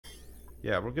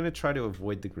Yeah, we're gonna try to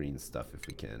avoid the green stuff if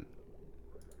we can.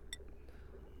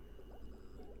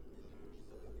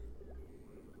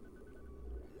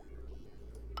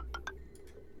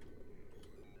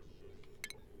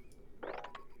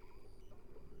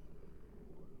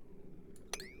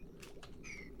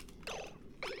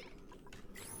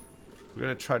 We're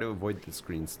gonna try to avoid this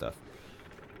green stuff.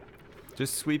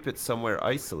 Just sweep it somewhere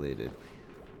isolated.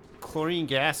 Chlorine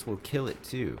gas will kill it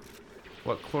too.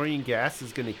 What, chlorine gas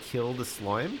is gonna kill the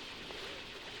slime?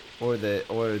 Or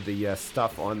the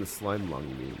stuff on the slime lung,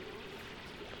 you mean?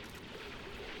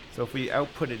 So if we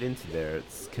output it into there,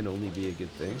 it can only be a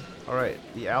good thing. Alright,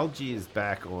 the algae is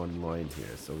back online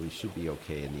here, so we should be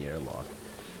okay in the airlock.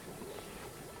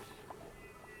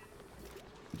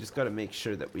 We just gotta make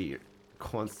sure that we're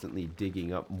constantly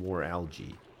digging up more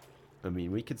algae. I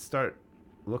mean, we could start...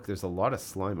 Look, there's a lot of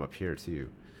slime up here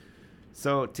too.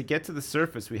 So to get to the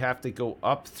surface, we have to go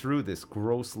up through this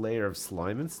gross layer of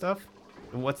slime and stuff.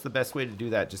 And what's the best way to do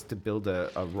that? Just to build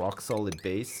a rock solid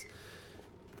base?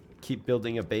 Keep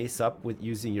building a base up with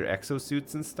using your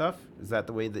exosuits and stuff? Is that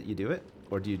the way that you do it?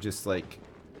 Or do you just like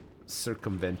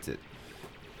circumvent it?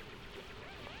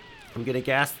 I'm gonna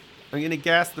gas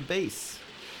the base.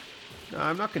 No,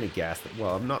 I'm not gonna gas it.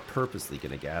 Well, I'm not purposely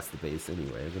gonna gas the base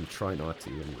anyway. I'm gonna try not to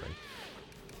anyway.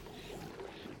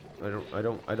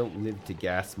 I don't live to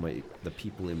gas the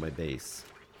people in my base.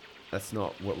 That's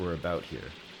not what we're about here.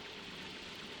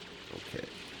 Okay.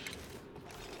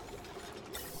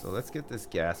 So let's get this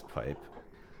gas pipe.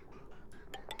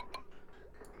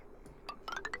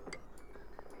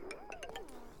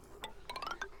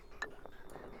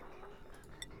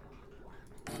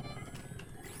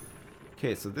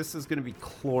 Okay, so this is going to be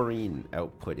chlorine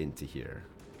output into here.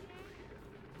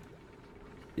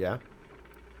 Yeah?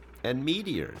 And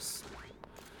meteors.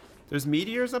 There's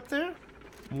meteors up there?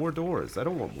 More doors. I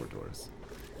don't want more doors.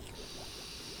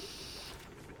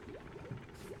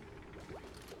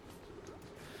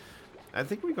 I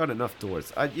think we got enough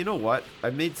doors. You know what?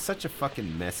 I made such a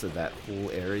fucking mess of that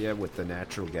whole area with the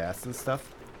natural gas and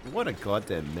stuff. What a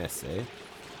goddamn mess, eh?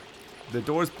 The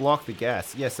doors block the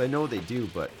gas. Yes, I know they do,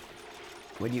 but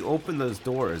when you open those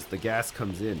doors, the gas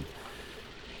comes in.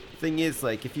 The thing is,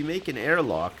 like, if you make an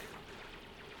airlock,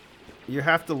 you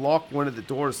have to lock one of the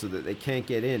doors so that they can't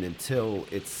get in until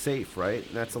it's safe, right?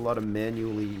 And that's a lot of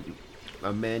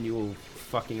manual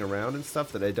fucking around and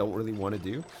stuff that I don't really want to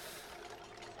do.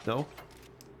 No?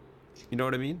 You know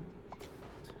what I mean?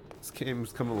 This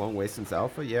game's come a long way since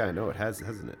alpha. Yeah, I know it has,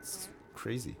 hasn't it? It's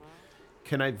crazy.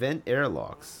 Can I vent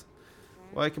airlocks?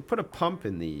 Well, I can put a pump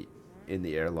in the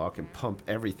airlock and pump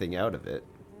everything out of it.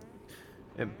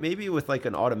 And maybe with like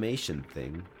an automation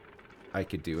thing, I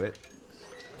could do it.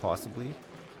 Possibly.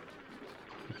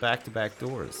 Back-to-back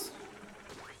doors.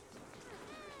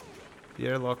 The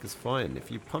airlock is fine.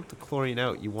 If you pump the chlorine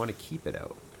out, you want to keep it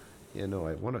out. Yeah, no,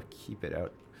 I want to keep it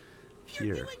out here.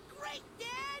 You're doing great, Dad.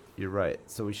 You're right.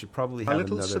 So we should probably have A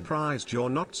little another... surprised you're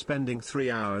not spending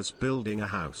 3 hours building a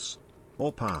house,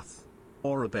 or path,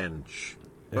 or a bench.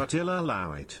 But you'll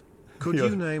allow it. Could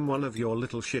you name one of your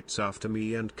little shits after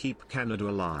me and keep Canada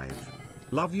alive?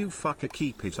 Love you, fucker,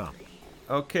 keep it up.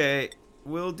 Okay,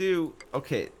 will do.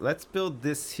 Okay, let's build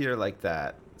this here like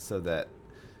that, so that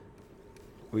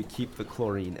we keep the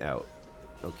chlorine out.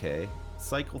 Okay,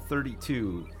 cycle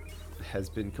 32 has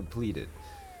been completed.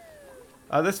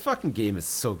 This fucking game is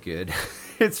so good.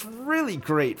 It's really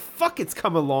great. Fuck, it's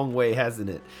come a long way, hasn't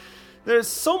it? There's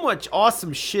so much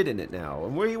awesome shit in it now.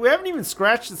 And we haven't even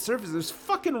scratched the surface. There's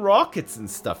fucking rockets and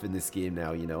stuff in this game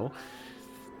now, you know?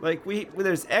 Like,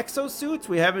 there's exosuits.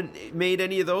 We haven't made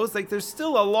any of those. Like, there's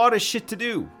still a lot of shit to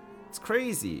do. It's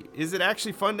crazy. Is it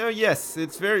actually fun now? Yes,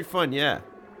 it's very fun, yeah.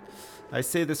 I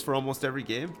say this for almost every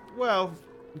game. Well,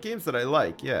 games that I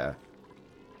like, yeah.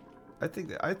 I think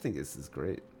this is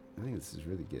great. I think this is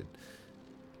really good.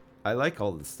 I like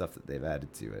all the stuff that they've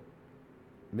added to it.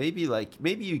 Maybe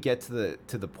you get to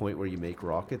the point where you make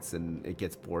rockets and it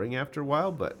gets boring after a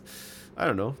while, but I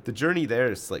don't know. The journey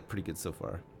there is like pretty good so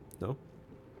far. No?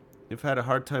 You've had a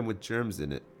hard time with germs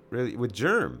in it. Really? With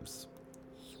germs?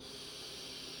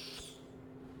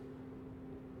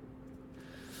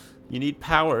 You need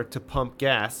power to pump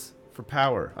gas for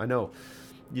power. I know.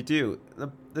 You do.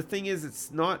 The thing is,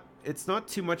 it's not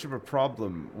too much of a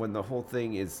problem when the whole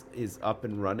thing is up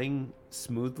and running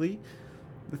smoothly.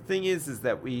 The thing is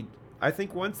that I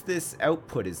think once this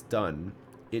output is done,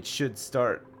 it should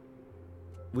start,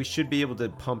 we should be able to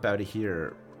pump out of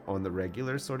here on the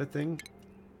regular sort of thing.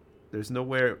 There's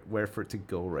nowhere for it to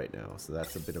go right now, so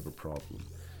that's a bit of a problem.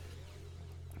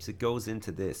 So it goes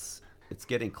into this. It's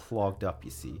getting clogged up,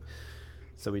 you see.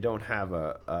 So we don't have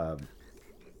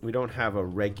We don't have a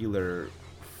regular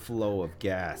flow of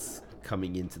gas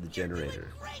coming into the generator.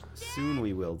 Soon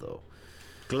we will, though.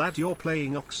 Glad you're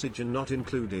playing Oxygen Not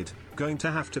Included. Going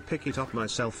to have to pick it up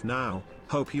myself now.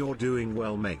 Hope you're doing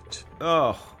well, mate.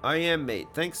 Oh, I am, mate.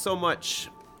 Thanks so much,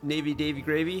 Navy Davy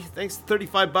Gravy. Thanks,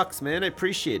 35 bucks, man. I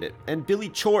appreciate it. And Billy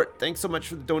Chort, thanks so much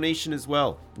for the donation as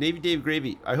well. Navy Davy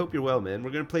Gravy, I hope you're well, man.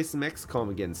 We're going to play some XCOM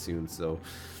again soon, so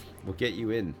we'll get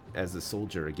you in as a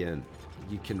soldier again.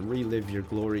 You can relive your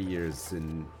glory years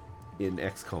in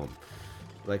XCOM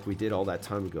like we did all that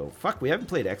time ago. Fuck, we haven't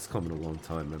played XCOM in a long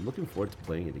time. I'm looking forward to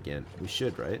playing it again. We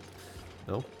should, right?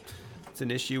 No? It's an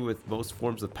issue with most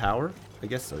forms of power? I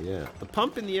guess so, yeah. The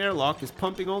pump in the airlock is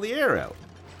pumping all the air out.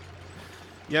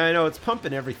 Yeah, I know, it's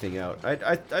pumping everything out.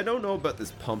 I don't know about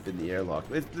this pump in the airlock.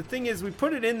 The thing is, we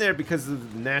put it in there because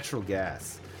of the natural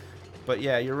gas. But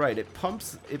yeah, you're right, it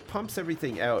pumps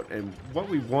everything out, and what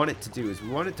we want it to do is we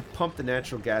want it to pump the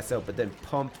natural gas out, but then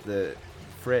pump the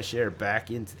fresh air back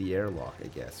into the airlock, I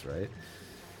guess, right?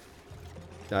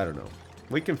 I don't know.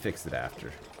 We can fix it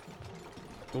after.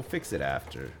 We'll fix it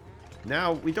after.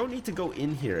 Now, we don't need to go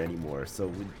in here anymore,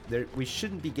 so we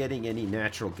shouldn't be getting any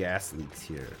natural gas leaks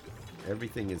here.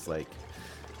 Everything is like...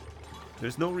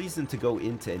 There's no reason to go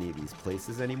into any of these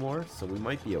places anymore, so we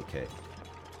might be okay.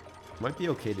 Might be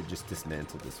okay to just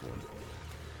dismantle this one.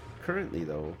 Currently,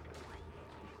 though...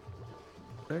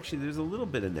 Actually, there's a little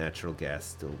bit of natural gas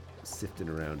still sifting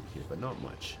around here, but not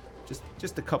much.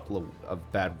 Just a couple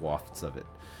of bad wafts of it.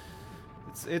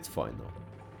 It's fine, though.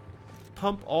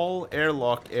 Pump all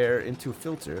airlock air into a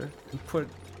filter and put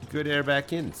good air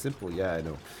back in. Simple, yeah, I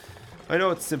know. I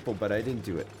know it's simple, but I didn't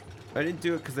do it. I didn't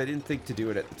do it because I didn't think to do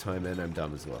it at the time, and I'm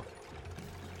dumb as well.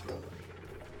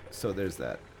 So there's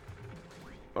that.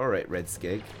 Alright, Red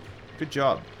Skeg. Good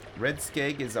job. Red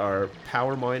Skeg is our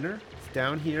power miner. It's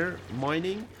down here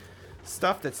mining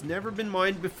stuff that's never been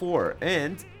mined before.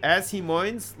 And as he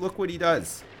mines, look what he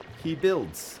does. He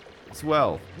builds as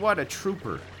well. What a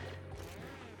trooper.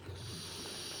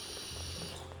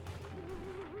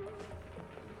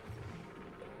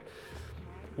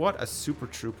 What a super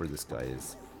trooper this guy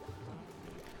is.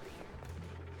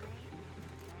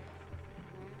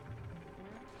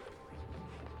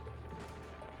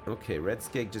 Okay, Red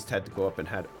Skeg just had to go up and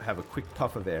have a quick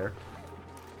puff of air.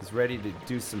 He's ready to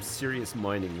do some serious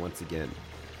mining once again.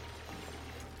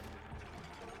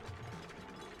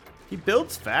 He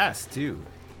builds fast, too.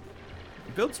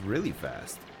 He builds really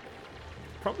fast.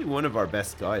 Probably one of our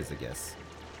best guys, I guess.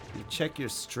 You check your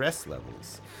stress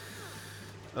levels.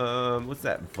 What's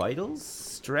that? Vitals?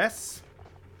 Stress?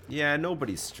 Yeah,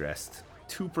 nobody's stressed.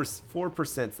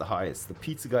 4%'s the highest. The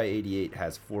Pizza Guy 88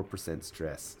 has 4%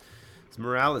 stress. His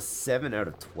morale is 7 out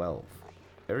of 12.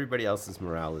 Everybody else's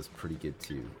morale is pretty good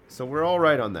too. So we're all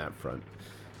right on that front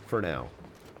for now.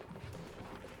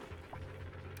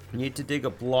 You need to dig a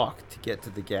block to get to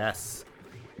the gas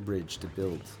bridge to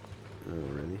build. Oh,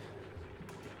 really?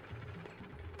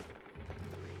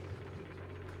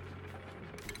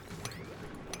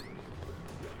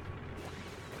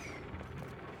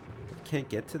 Can't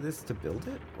get to this to build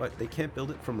it? What, they can't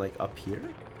build it from like up here?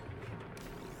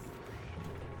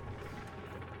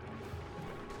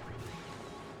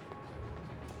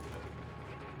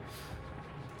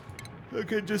 I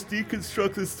can just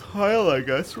deconstruct this tile, I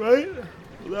guess, right?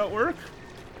 Will that work?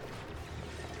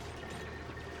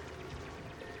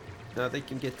 Now they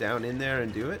can get down in there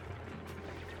and do it?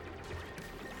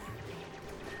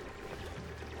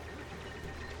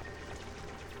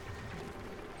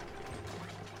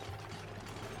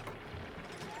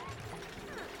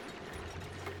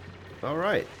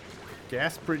 Alright.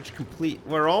 Gas bridge complete.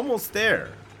 We're almost there.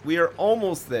 We are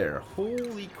almost there.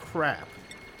 Holy crap.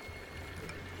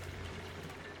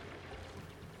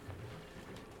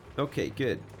 Okay,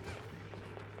 good.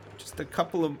 Just a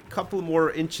couple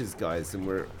more inches, guys, and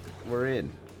we're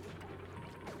in.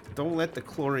 Don't let the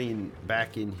chlorine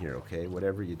back in here, okay?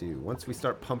 Whatever you do. Once we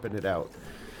start pumping it out.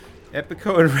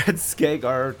 Epico and Red Skeg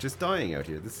are just dying out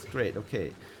here. This is great.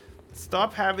 Okay.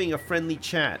 Stop having a friendly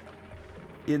chat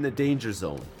in the danger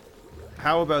zone.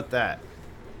 How about that?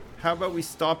 How about we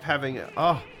stop having a...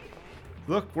 Oh,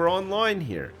 look, we're online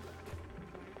here.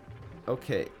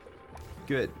 Okay.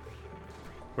 Good.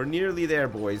 We're nearly there,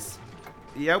 boys.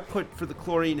 The output for the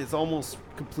chlorine is almost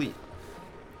complete.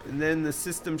 And then the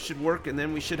system should work, and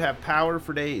then we should have power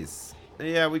for days.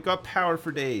 Yeah, we got power for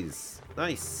days.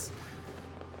 Nice.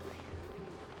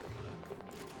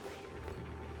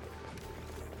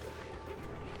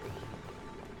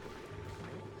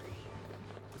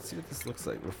 Let's see what this looks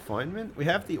like. Refinement? We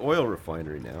have the oil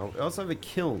refinery now. We also have a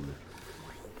kiln.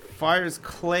 Fires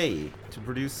clay to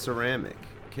produce ceramic.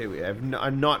 Okay, I've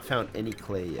not found any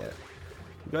clay yet.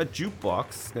 We got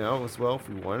jukebox now as well if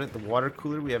we want it. The water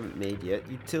cooler we haven't made yet.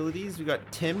 Utilities, we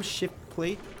got Tim shift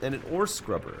plate and an ore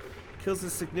scrubber. Kills a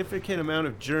significant amount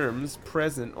of germs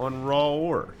present on raw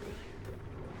ore.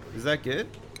 Is that good?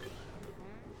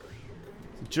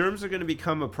 Germs are going to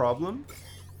become a problem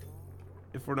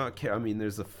if we're not I mean,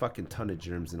 there's a fucking ton of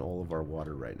germs in all of our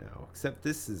water right now. Except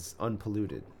this is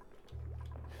unpolluted.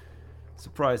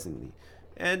 Surprisingly.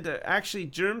 And actually,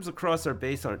 germs across our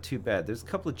base aren't too bad. There's a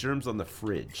couple of germs on the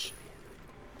fridge.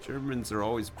 Germs are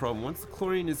always a problem. Once the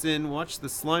chlorine is in, watch the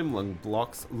slime lung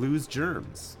blocks lose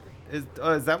germs. Is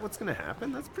that what's going to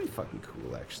happen? That's pretty fucking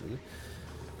cool, actually.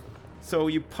 So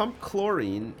you pump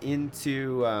chlorine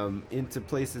into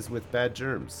places with bad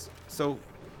germs. So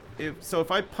if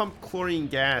I pump chlorine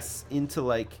gas into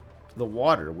like the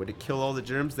water, would it kill all the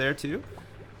germs there too?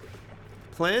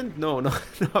 Planned? No,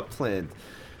 not planned.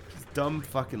 Just dumb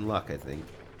fucking luck, I think.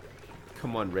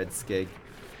 Come on, Red Skeg.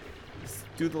 Let's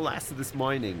do the last of this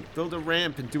mining. Build a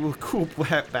ramp and do a cool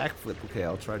backflip. Okay,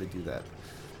 I'll try to do that.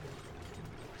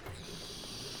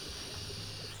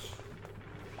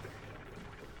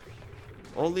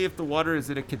 Only if the water is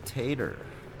in a container.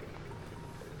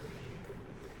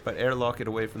 But airlock it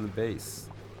away from the base.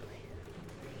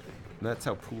 And that's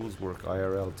how pools work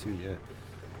IRL too, yeah.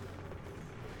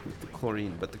 With the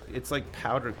chlorine, but it's like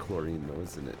powdered chlorine though,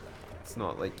 isn't it? It's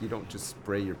not like you don't just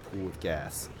spray your pool with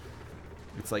gas.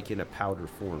 It's like in a powder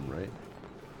form, right?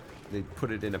 They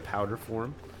put it in a powder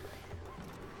form.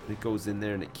 It goes in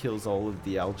there and it kills all of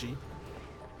the algae.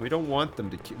 We don't want them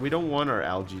to. We don't want our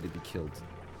algae to be killed.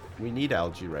 We need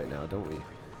algae right now, don't we?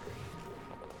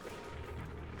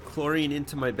 Chlorine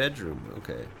into my bedroom.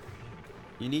 Okay.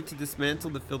 You need to dismantle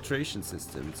the filtration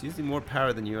system. It's using more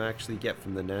power than you actually get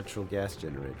from the natural gas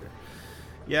generator.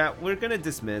 Yeah, we're gonna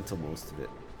dismantle most of it.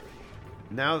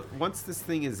 Now, once this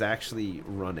thing is actually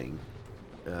running,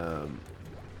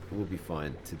 we'll be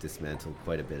fine to dismantle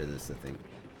quite a bit of this, I think.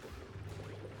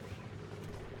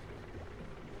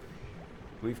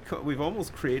 We've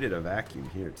almost created a vacuum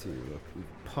here too. Look,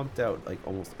 we've pumped out like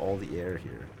almost all the air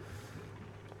here.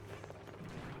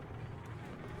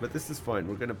 But this is fine.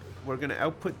 We're gonna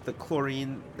output the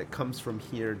chlorine that comes from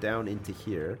here down into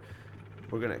here.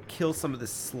 We're gonna kill some of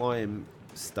this slime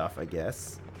stuff, I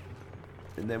guess.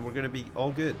 And then we're gonna be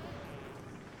all good.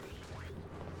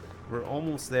 We're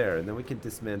almost there, and then we can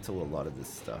dismantle a lot of this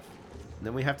stuff. And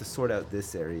then we have to sort out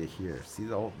this area here. See,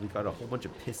 we got a whole bunch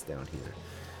of piss down here.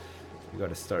 We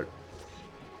gotta start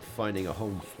finding a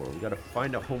home for. We gotta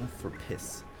find a home for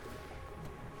piss.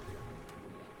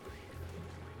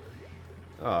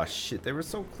 Oh shit, they were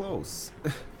so close.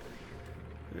 They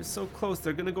were so close,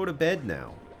 they're gonna go to bed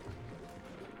now.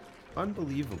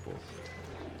 Unbelievable.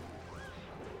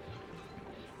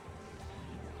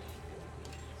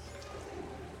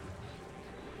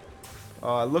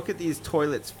 Look at these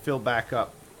toilets fill back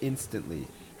up instantly.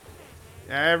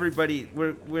 Everybody,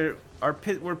 we're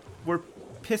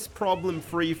piss problem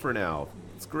free for now.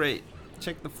 It's great.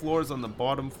 Check the floors on the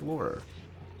bottom floor.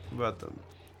 How about them?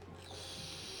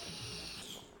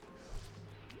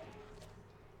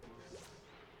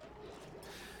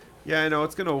 Yeah, I know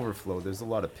it's gonna overflow. There's a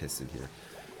lot of piss in here.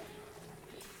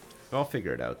 I'll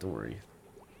figure it out. Don't worry.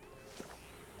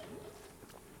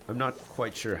 I'm not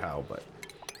quite sure how, but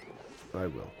I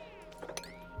will.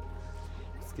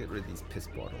 Let's get rid of these piss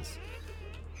bottles.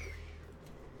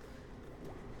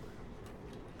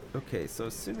 Okay, so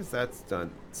as soon as that's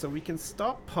done, so we can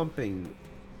stop pumping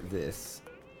this.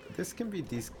 This can be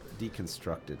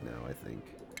deconstructed now, I think.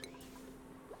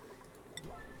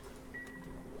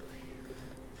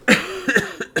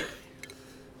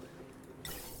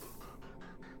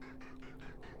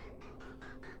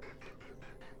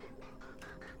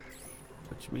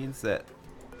 Which means that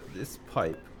this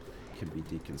pipe can be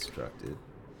deconstructed.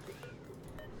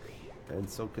 And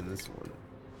so can this one.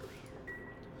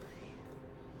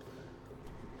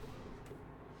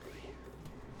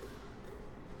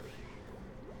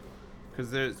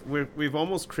 Because we've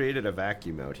almost created a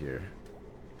vacuum out here.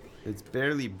 It's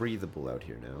barely breathable out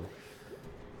here now.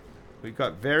 We've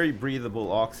got very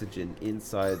breathable oxygen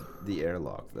inside the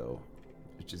airlock though,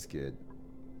 which is good.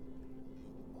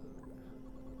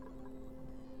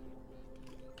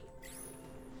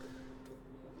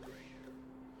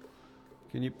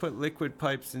 Can you put liquid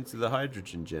pipes into the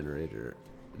hydrogen generator?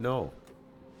 No.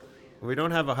 We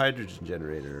don't have a hydrogen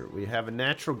generator. We have a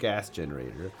natural gas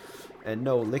generator. And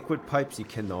no, liquid pipes you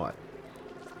cannot.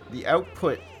 The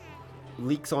output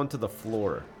leaks onto the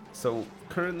floor. So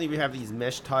currently we have these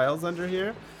mesh tiles under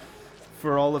here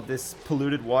for all of this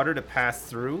polluted water to pass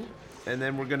through. And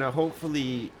then we're going to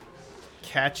hopefully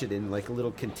catch it in like a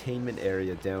little containment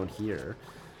area down here.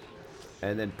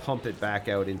 And then pump it back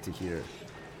out into here.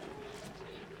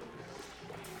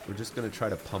 We're just going to try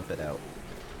to pump it out.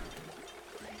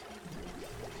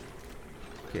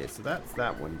 Okay, so that's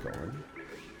that one going.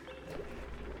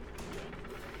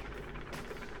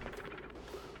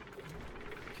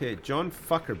 Okay, John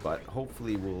Fuckerbutt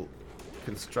hopefully will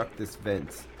construct this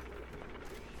vent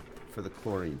for the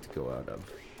chlorine to go out of.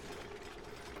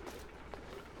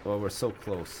 Oh, we're so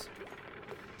close.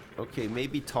 Okay,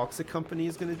 maybe Toxic Company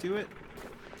is going to do it?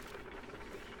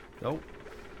 Nope.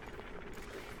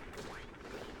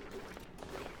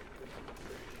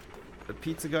 The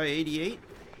Pizza Guy 88?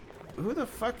 Who the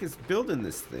fuck is building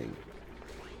this thing?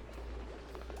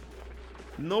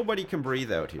 Nobody can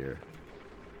breathe out here.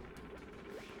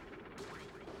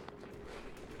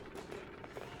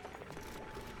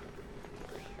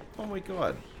 Oh my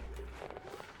god.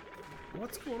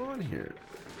 What's going on here?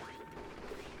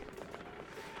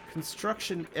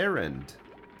 Construction errand.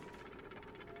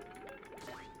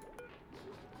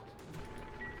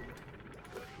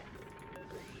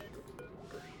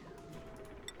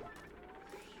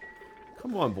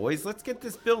 Come on, boys. Let's get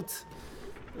this built.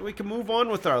 We can move on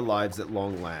with our lives at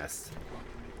long last.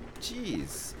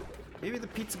 Jeez. Maybe the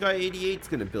Pizza Guy 88 is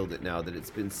going to build it now that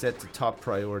it's been set to top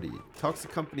priority.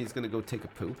 Toxic Company is going to go take a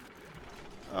poop.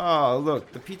 Oh,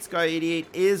 look. The Pizza Guy 88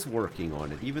 is working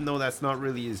on it, even though that's not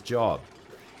really his job.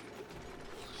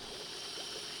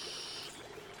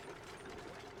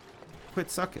 Quit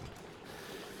sucking.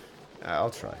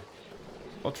 I'll try.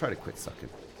 I'll try to quit sucking.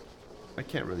 I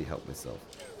can't really help myself.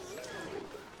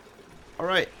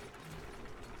 Alright.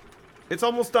 It's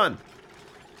almost done.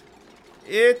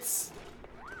 It's...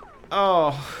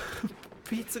 Oh.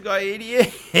 Pizza Guy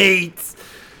 88.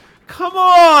 Come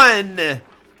on.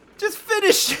 Just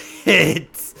finish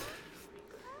it.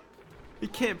 He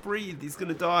can't breathe. He's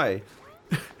gonna die.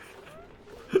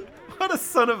 What a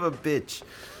son of a bitch.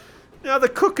 Now the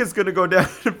cook is gonna go down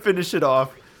and finish it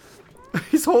off.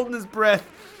 He's holding his breath.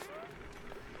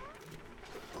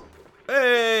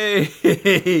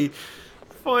 Hey!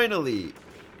 Finally.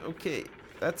 Okay,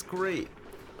 that's great.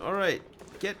 Alright,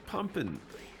 get pumping.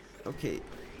 Okay,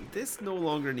 this no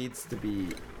longer needs to be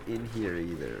in here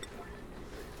either.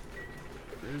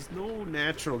 There's no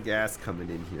natural gas coming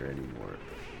in here anymore.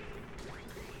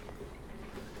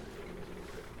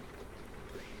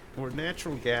 We're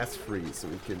natural gas free, so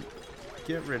we can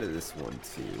get rid of this one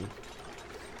too.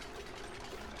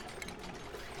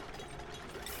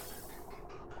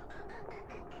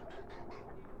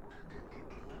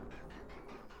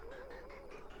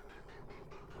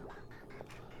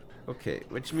 Okay,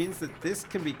 which means that this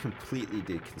can be completely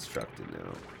deconstructed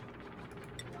now.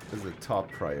 As a top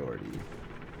priority.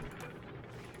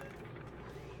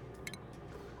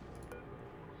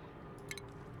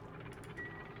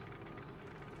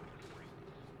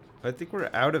 I think we're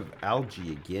out of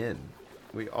algae again.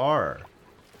 We are.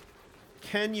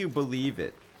 Can you believe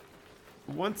it?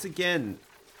 Once again,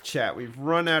 chat, we've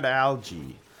run out of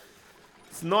algae.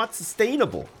 It's not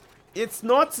sustainable. It's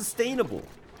not sustainable.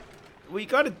 We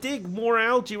gotta dig more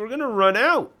algae. We're gonna run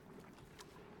out.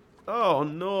 Oh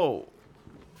no.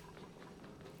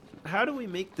 How do we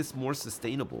make this more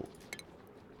sustainable?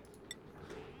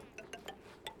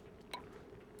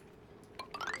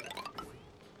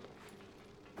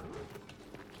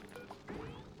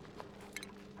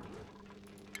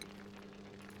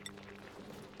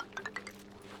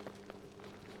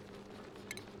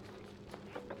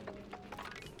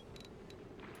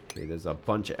 Okay, there's a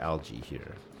bunch of algae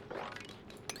here.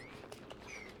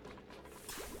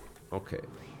 Okay,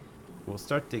 we'll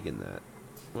start digging that.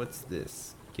 What's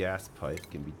this? Gas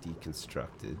pipe can be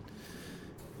deconstructed.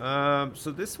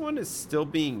 So this one is still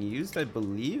being used, I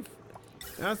believe.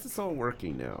 How's this all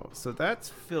working now? So that's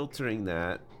filtering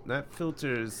that. That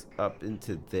filters up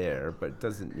into there, but it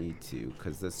doesn't need to,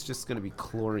 because that's just going to be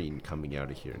chlorine coming out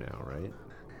of here now, right?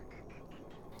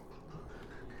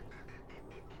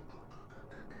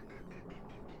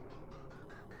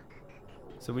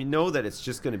 So we know that it's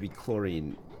just going to be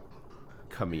chlorine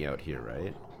coming out here,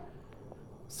 right?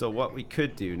 So what we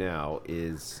could do now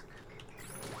is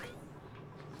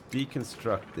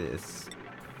deconstruct this.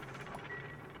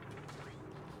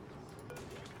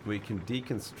 We can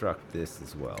deconstruct this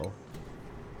as well.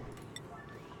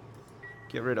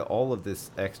 Get rid of all of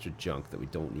this extra junk that we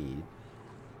don't need.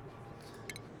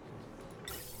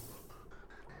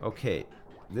 Okay,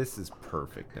 this is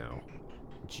perfect now.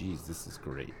 Jeez, this is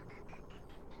great.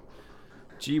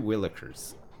 Gee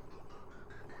willikers.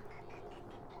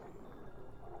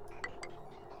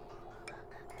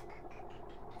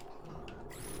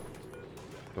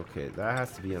 Okay, that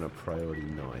has to be on a priority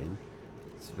 9.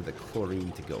 It's for the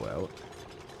chlorine to go out.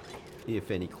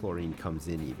 If any chlorine comes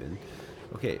in even.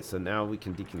 Okay, so now we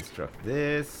can deconstruct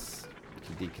this.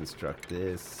 We can deconstruct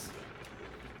this.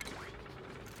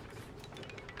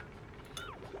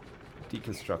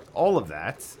 Deconstruct all of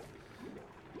that.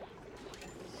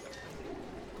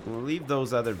 We'll leave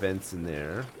those other vents in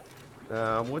there.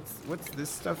 What's this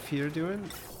stuff here doing?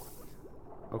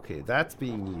 Okay, that's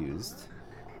being used.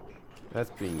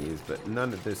 That's being used, but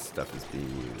none of this stuff is being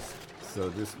used. So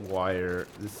this wire,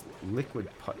 this liquid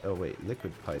pipe, oh wait,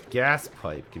 liquid pipe, gas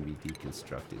pipe can be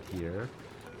deconstructed here.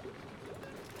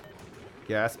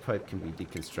 Gas pipe can be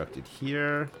deconstructed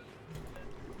here.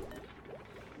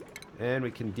 And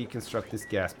we can deconstruct this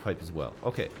gas pipe as well.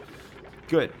 Okay,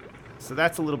 good. So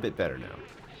that's a little bit better now.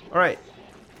 All right,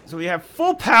 so we have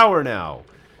full power now.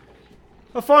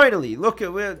 Finally, look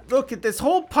at this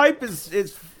whole pipe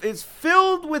is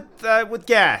filled with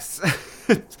gas.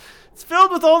 It's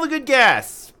filled with all the good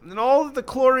gas, and all of the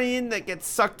chlorine that gets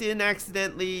sucked in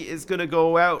accidentally is gonna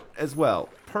go out as well.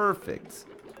 Perfect.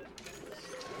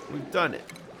 We've done it.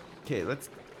 Okay, let's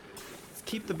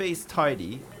keep the base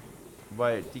tidy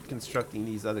by deconstructing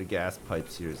these other gas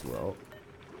pipes here as well.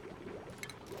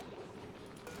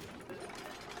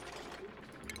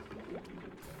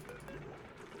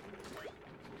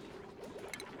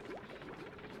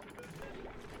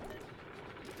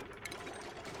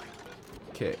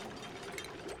 Okay.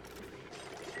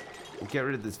 We'll get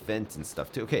rid of this vent and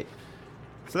stuff too. Okay.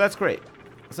 So that's great.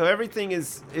 So everything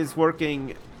is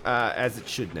working as it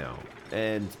should now.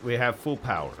 And we have full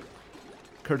power.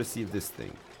 Courtesy of this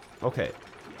thing. Okay.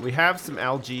 We have some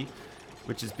algae,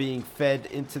 which is being fed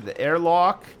into the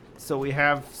airlock. So we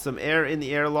have some air in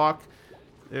the airlock.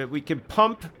 We can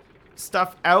pump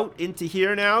stuff out into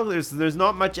here now. There's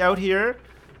not much out here.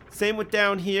 Same with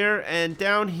down here, and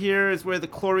down here is where the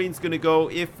chlorine's going to go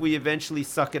if we eventually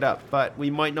suck it up, but we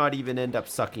might not even end up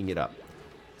sucking it up.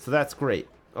 So that's great.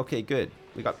 Okay, good.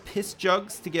 We got piss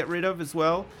jugs to get rid of as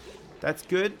well. That's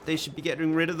good. They should be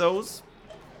getting rid of those.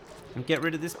 And get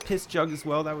rid of this piss jug as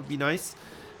well. That would be nice.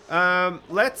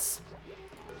 What's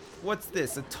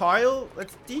this? A tile?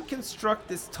 Let's deconstruct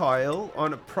this tile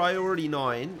on a priority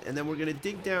 9, and then we're going to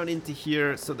dig down into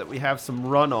here so that we have some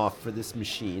runoff for this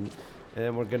machine. And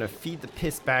then we're going to feed the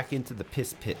piss back into the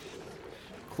piss pit.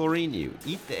 Chlorine you.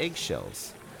 Eat the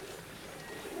eggshells.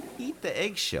 Eat the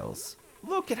eggshells.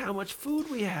 Look at how much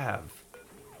food we have.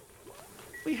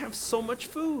 We have so much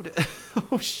food.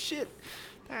 Oh, shit.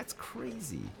 That's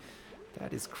crazy.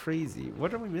 That is crazy.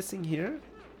 What are we missing here?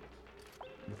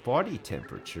 Body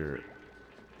temperature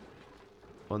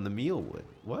on the mealwood.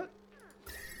 What?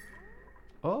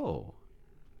 Oh.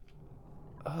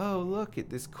 Oh, look at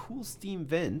this cool steam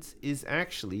vent is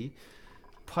actually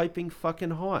piping fucking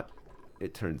hot,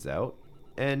 it turns out,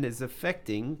 and is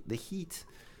affecting the heat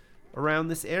around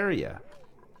this area.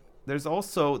 There's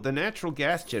also, the natural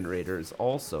gas generator is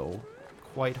also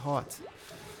quite hot.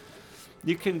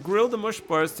 You can grill the mush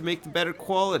bars to make the better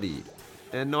quality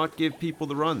and not give people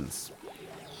the runs.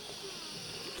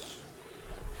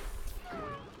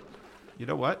 You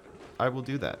know what? I will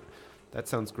do that. That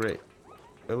sounds great.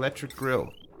 Electric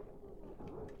grill.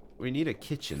 We need a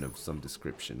kitchen of some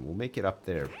description. We'll make it up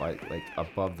there by like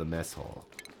above the mess hall.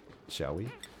 Shall we?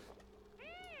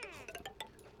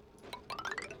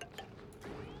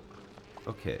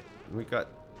 Okay. We got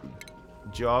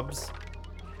jobs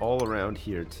all around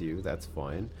here too. That's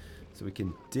fine. So we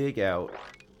can dig out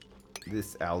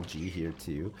this algae here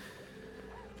too.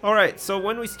 Alright, so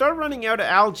when we start running out of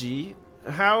algae,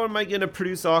 how am I going to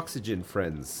produce oxygen,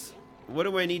 friends? What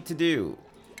do I need to do?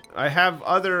 I have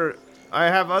other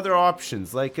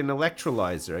options, like an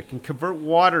electrolyzer. I can convert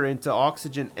water into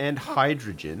oxygen and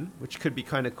hydrogen, which could be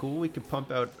kind of cool. We can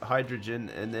pump out hydrogen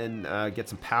and then get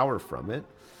some power from it.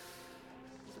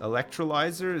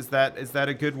 Electrolyzer, is that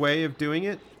a good way of doing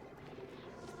it?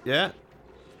 Yeah?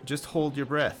 Just hold your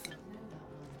breath.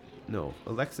 No,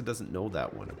 Alexa doesn't know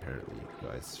that one, apparently,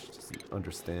 guys. She doesn't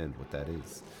understand what that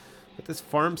is. But this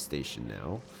farm station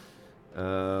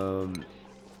now.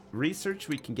 Research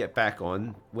we can get back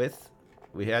on with.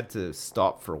 We had to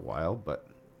stop for a while, but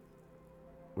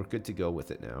we're good to go with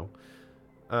it now.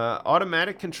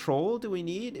 Automatic control do we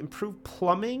need? Improved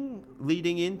plumbing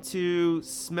leading into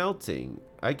smelting.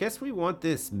 I guess we want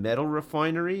this metal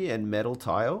refinery and metal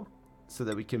tile so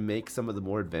that we can make some of the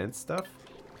more advanced stuff.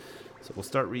 So we'll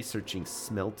start researching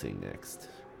smelting next.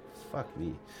 Fuck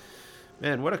me.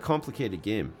 Man, what a complicated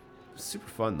game. Super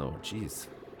fun though, jeez.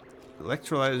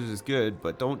 Electrolyzers is good,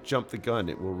 but don't jump the gun.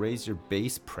 It will raise your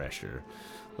base pressure.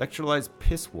 Electrolyze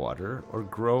piss water or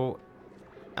grow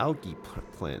Algae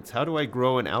plants. How do I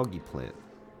grow an algae plant?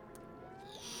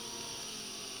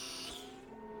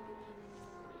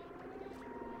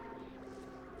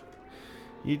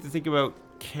 You need to think about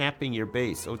capping your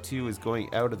base. O2 is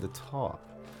going out of the top.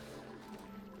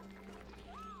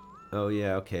 Oh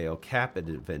yeah, okay, I'll cap it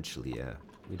eventually, yeah.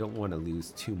 We don't want to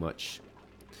lose too much.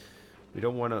 We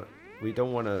don't want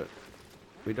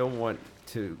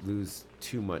to lose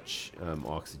too much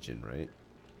oxygen, right?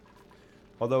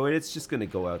 Although it's just going to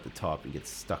go out the top and get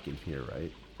stuck in here,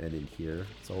 right? And in here,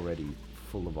 it's already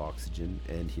full of oxygen,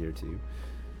 and here too.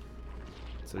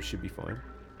 So it should be fine.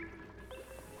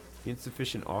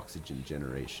 Insufficient oxygen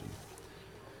generation.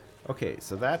 Okay,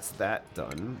 so that's that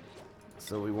done.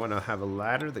 So we want to have a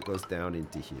ladder that goes down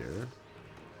into here.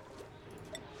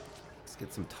 Let's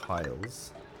get some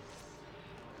tiles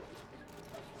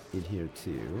in here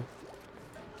too.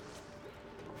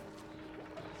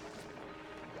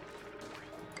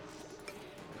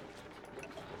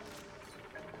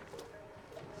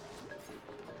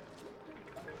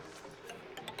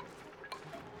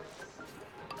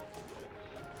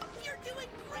 You're doing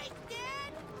great, Dad!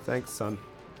 Thanks, son.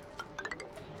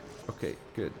 Okay,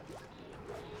 good.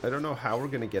 I don't know how we're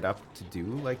gonna get up to do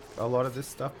like a lot of this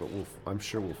stuff, but I'm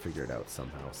sure we'll figure it out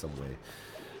somehow, some way.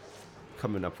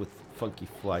 Coming up with funky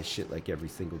fly shit like every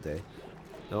single day.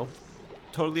 No?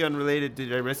 Totally unrelated.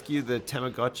 Did I rescue the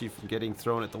Tamagotchi from getting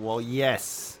thrown at the wall?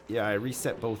 Yes! Yeah, I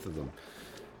reset both of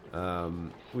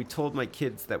them. We told my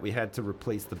kids that we had to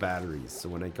replace the batteries. So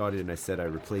when I got in, I said I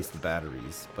replaced the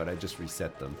batteries, but I just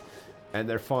reset them. And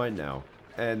they're fine now.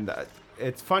 And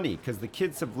it's funny, because the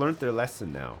kids have learned their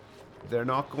lesson now. They're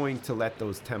not going to let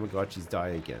those Tamagotchis die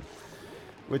again.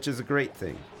 Which is a great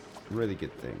thing. Really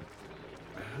good thing.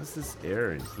 How's this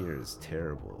air in here is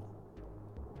terrible.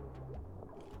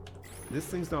 This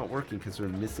thing's not working because we're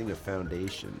missing a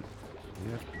foundation.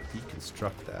 We have to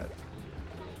deconstruct that.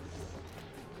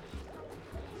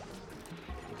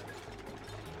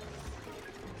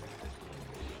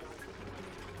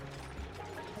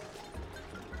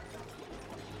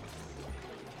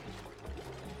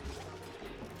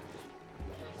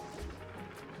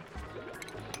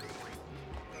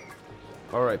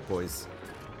 Alright, boys.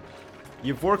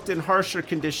 You've worked in harsher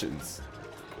conditions.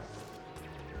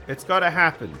 It's gotta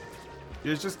happen.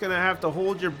 You're just gonna have to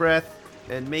hold your breath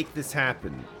and make this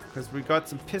happen. Because we got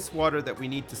some piss water that we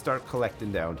need to start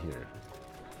collecting down here.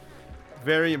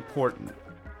 Very important.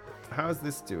 How's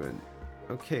this doing?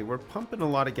 Okay, we're pumping a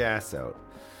lot of gas out.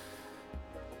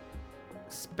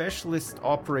 Specialist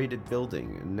operated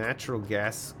building. A natural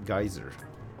gas geyser.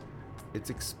 It's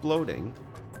exploding.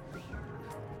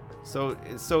 So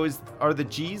are the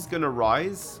G's gonna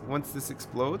rise once this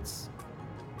explodes?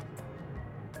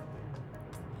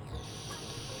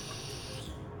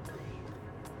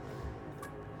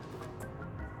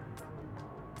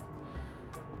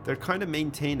 They're kind of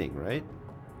maintaining, right?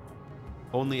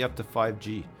 Only up to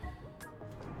 5G.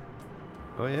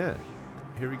 Oh yeah.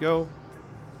 Here we go.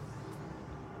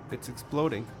 It's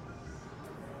exploding.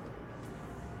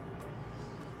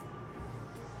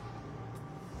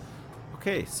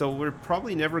 Okay, so we're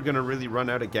probably never going to really run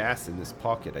out of gas in this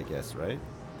pocket, I guess, right?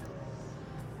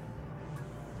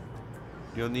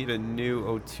 You'll need a new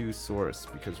O2 source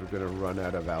because we're going to run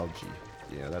out of algae.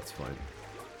 Yeah, that's fine.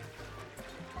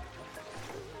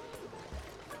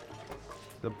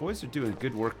 The boys are doing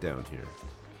good work down here.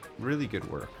 Really good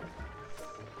work.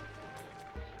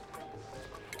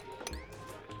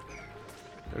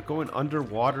 They're going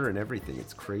underwater and everything.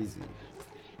 It's crazy.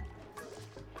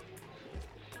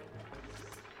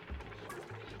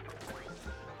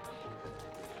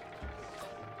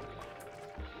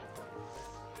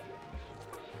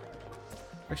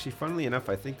 Actually, funnily enough,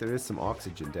 I think there is some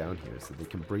oxygen down here, so they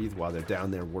can breathe while they're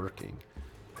down there working,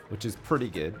 which is pretty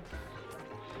good.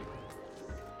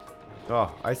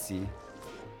 Oh, I see.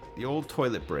 The old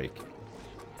toilet break.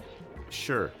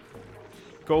 Sure.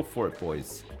 Go for it,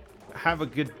 boys. Have a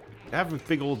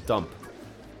big old dump.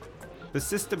 The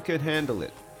system can handle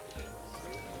it.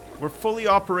 We're fully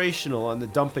operational on the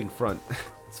dumping front.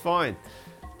 It's fine.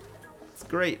 It's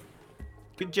great.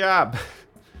 Good job.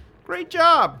 Great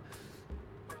job.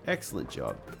 Excellent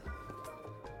job.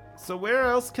 So where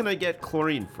else can I get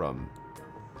chlorine from?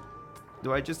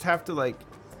 Do I just have to like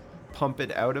pump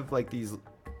it out of like these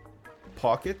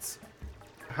pockets?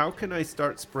 How can I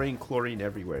start spraying chlorine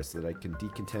everywhere so that I can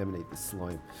decontaminate the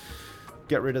slime?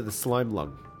 Get rid of the slime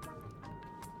lung.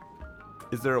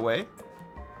 Is there a way?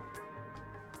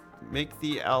 Make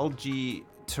the algae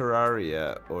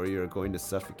terraria or you're going to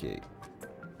suffocate.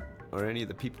 Are any of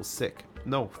the people sick?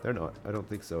 No, they're not. I don't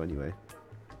think so anyway.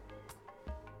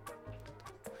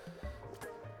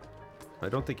 I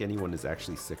don't think anyone is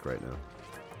actually sick right now.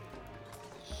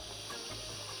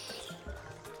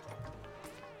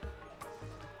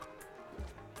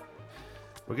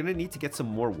 We're gonna need to get some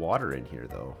more water in here,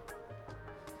 though.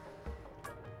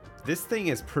 This thing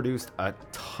has produced a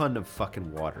ton of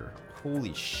fucking water.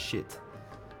 Holy shit.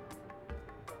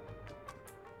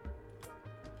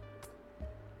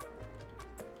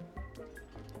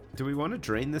 Do we want to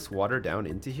drain this water down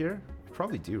into here?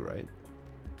 Probably do, right?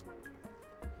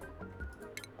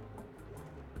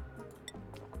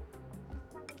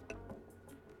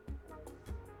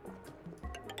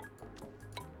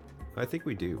 I think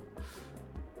we do.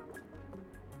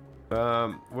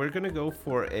 We're gonna go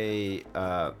for a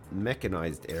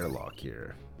mechanized airlock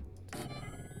here.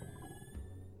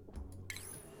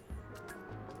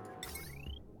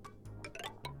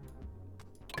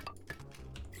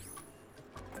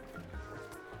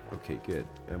 Okay, good.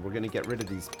 And we're gonna get rid of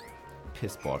these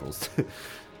piss bottles.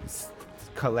 This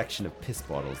collection of piss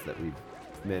bottles that we've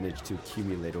managed to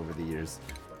accumulate over the years.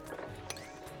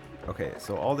 Okay,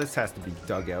 so all this has to be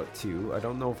dug out too. I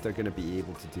don't know if they're gonna be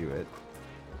able to do it,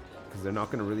 because they're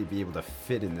not gonna really be able to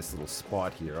fit in this little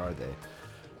spot here, are they?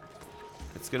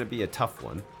 It's gonna be a tough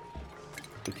one.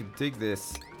 We can dig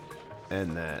this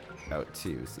and that out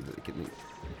too, so that we can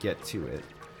get to it.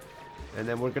 And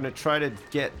then we're gonna try to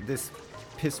get this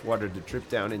piss water to drip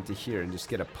down into here and just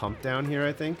get a pump down here,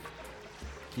 I think.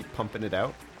 Keep pumping it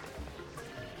out.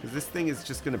 Because this thing is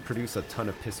just gonna produce a ton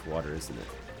of piss water, isn't it?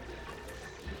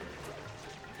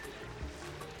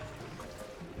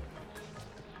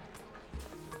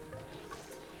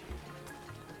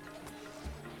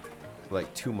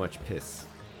 Like too much piss.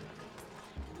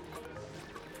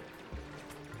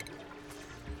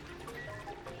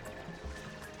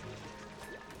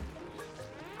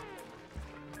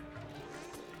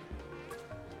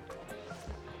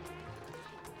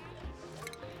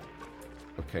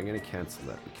 Okay, I'm gonna cancel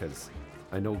that because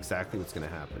I know exactly what's gonna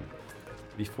happen.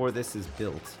 Before this is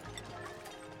built.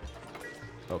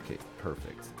 Okay,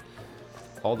 perfect.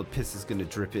 All the piss is gonna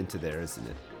drip into there, isn't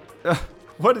it? Ugh,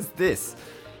 what is this?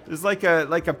 There's like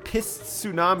a piss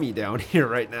tsunami down here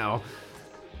right now.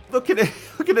 Look at it.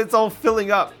 Look at it. It's all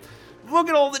filling up. Look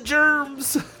at all the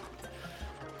germs.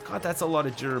 God, that's a lot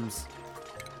of germs.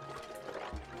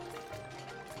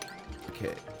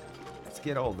 Okay. Let's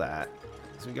get all that.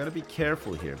 So we got to be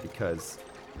careful here because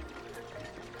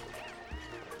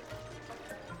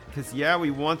yeah, we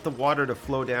want the water to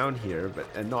flow down here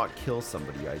and not kill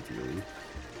somebody ideally.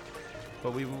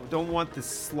 But we don't want this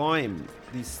slime,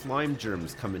 these slime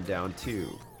germs coming down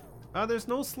too. There's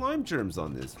no slime germs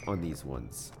on these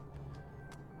ones.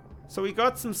 So we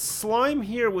got some slime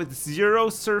here with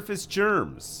 0 surface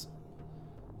germs.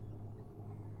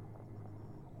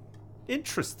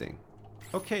 Interesting.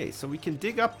 Okay, so we can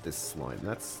dig up this slime.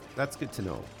 That's good to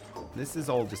know. This is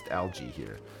all just algae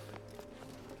here.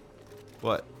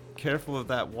 But careful of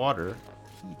that water.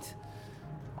 Heat.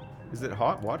 Is it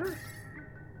hot water?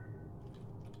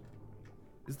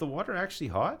 Is the water actually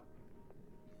hot?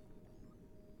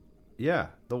 Yeah,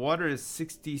 the water is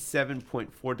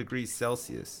 67.4 degrees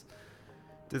Celsius.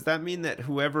 Does that mean that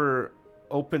whoever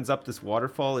opens up this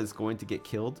waterfall is going to get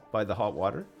killed by the hot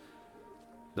water?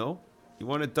 No? You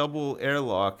want a double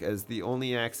airlock as the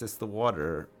only access to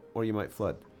water, or you might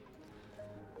flood.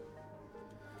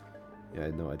 Yeah,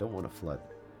 no, I don't want to flood.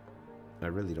 I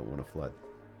really don't want to flood.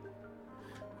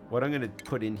 What I'm going to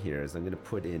put in here is I'm going to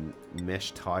put in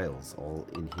mesh tiles all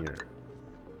in here.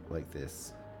 Like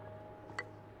this.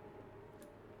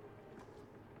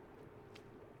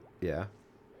 Yeah.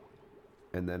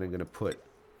 And then I'm going to put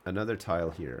another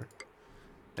tile here.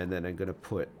 And then I'm going to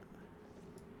put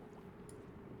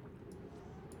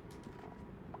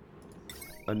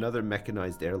another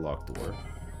mechanized airlock door.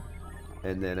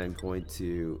 And then I'm going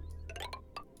to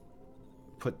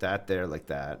put that there like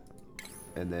that.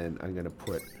 And then I'm going to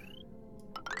put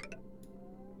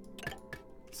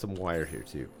some wire here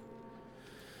too.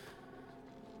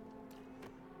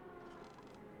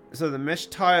 So the mesh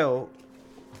tile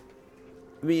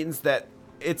means that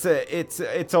it's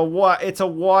a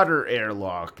water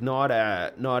airlock, not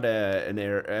an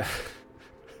air.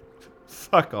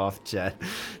 Fuck off, chat.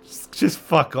 Just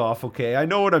fuck off, okay? I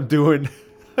know what I'm doing.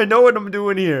 I know what I'm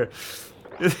doing here.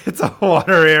 It's a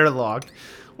water airlock.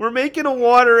 We're making a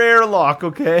water airlock,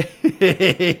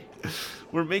 okay?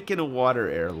 We're making a water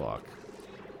airlock.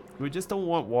 We just don't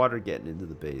want water getting into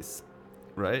the base,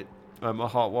 right? I'm a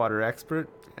hot water expert.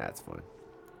 That's fine.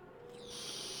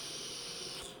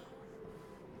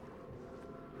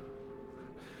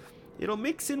 It'll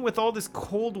mix in with all this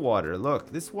cold water.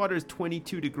 Look, this water is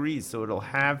 22 degrees, so it'll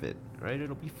have it, right?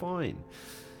 It'll be fine.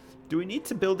 Do we need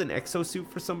to build an exosuit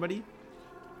for somebody?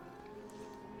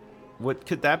 What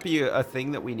could that be a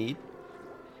thing that we need?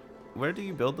 Where do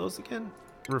you build those again?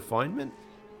 Refinement?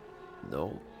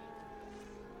 No.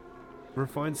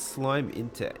 Refine slime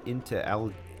into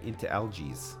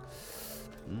algae.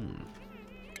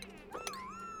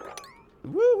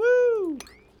 Woo woo!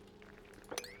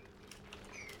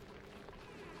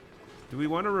 Do we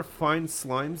want to refine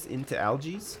slimes into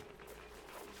algae?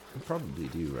 We probably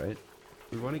do, right?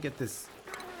 We want to get this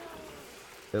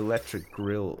electric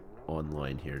grill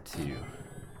online here too.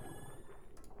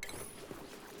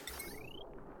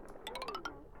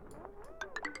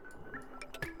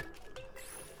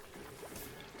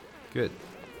 Good.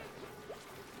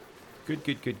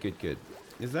 Good.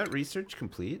 Is that research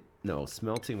complete? No,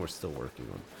 smelting we're still working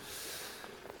on.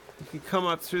 You can come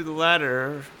up through the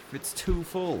ladder if it's too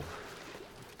full.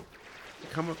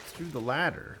 Come up through the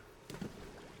ladder.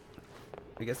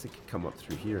 I guess it could come up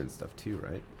through here and stuff too,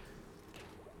 right?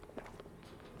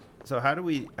 So how do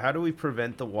we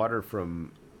prevent the water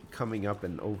from coming up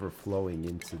and overflowing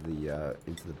into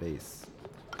the base?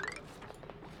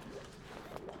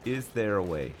 Is there a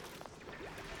way?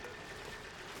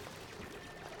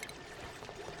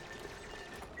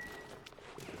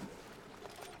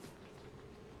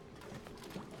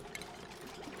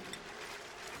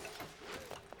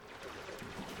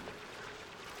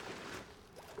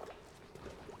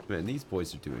 Man, these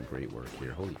boys are doing great work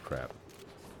here. Holy crap.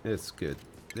 It's good.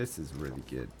 This is really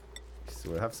good.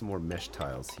 So we'll have some more mesh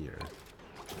tiles here,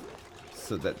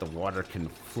 so that the water can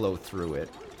flow through it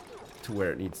to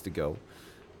where it needs to go.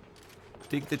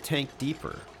 Dig the tank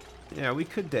deeper. Yeah, we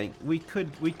could dig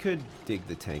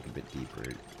the tank a bit deeper.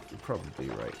 You're probably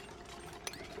right.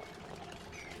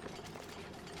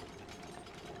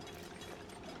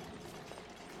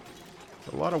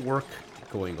 A lot of work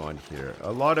going on here.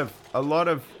 A lot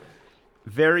of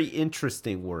very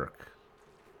interesting work.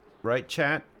 Right,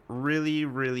 chat? Really,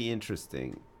 really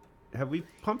interesting. Have we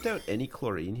pumped out any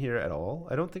chlorine here at all?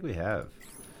 I don't think we have.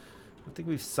 I don't think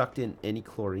we've sucked in any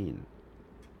chlorine.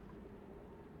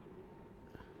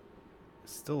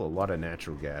 Still a lot of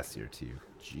natural gas here too.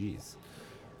 Jeez.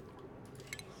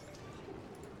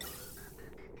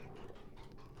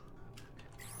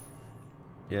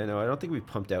 Yeah, no, I don't think we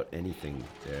pumped out anything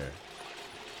there.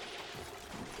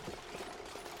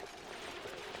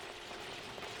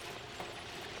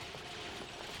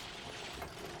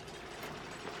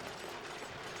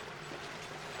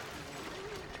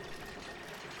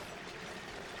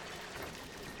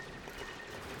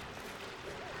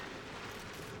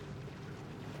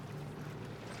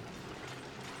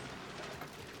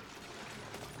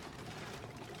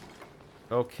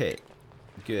 Okay,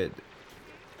 good.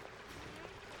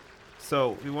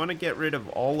 So we want to get rid of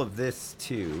all of this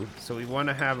too. So we want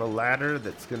to have a ladder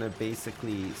that's going to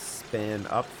basically span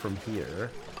up from here.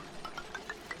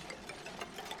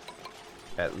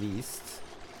 At least.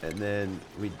 And then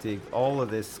we dig all of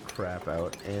this crap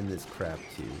out and this crap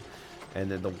too.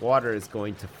 And then the water is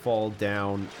going to fall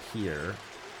down here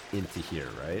into here,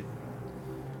 right?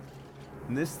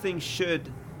 And this thing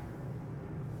should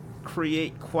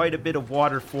create quite a bit of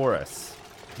water for us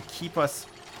to keep us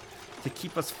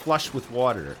flush with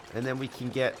water, and then we can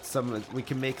get some. We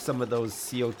can make some of those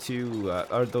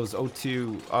CO2 or those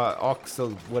O2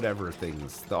 oxo whatever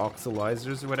things, the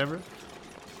oxyalizers or whatever.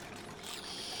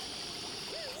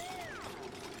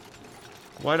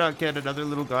 Why not get another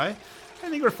little guy? I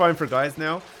think we're fine for guys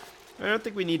now. I don't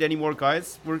think we need any more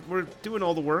guys. We're doing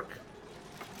all the work.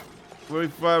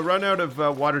 We've run out of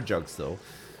water jugs though.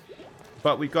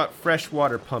 But we've got fresh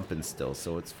water pumping still,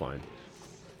 so it's fine.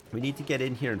 We need to get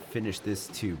in here and finish this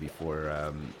too before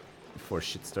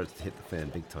shit starts to hit the fan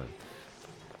big time.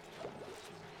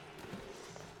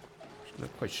 I'm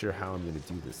not quite sure how I'm going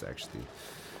to do this actually.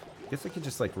 I guess I can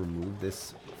just like remove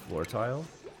this floor tile.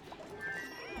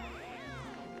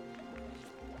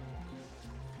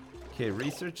 Okay,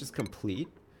 research is complete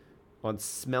on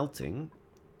smelting.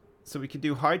 So we can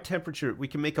do high temperature. We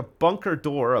can make a bunker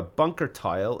door, a bunker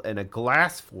tile, and a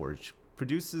glass forge.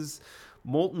 Produces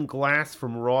molten glass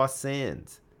from raw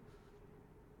sand.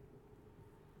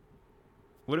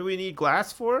 What do we need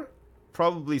glass for?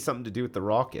 Probably something to do with the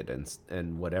rocket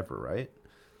and whatever, right?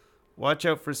 Watch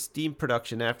out for steam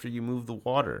production after you move the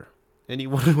water.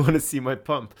 Anyone want to see my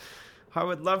pump? I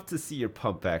would love to see your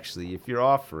pump, actually. If you're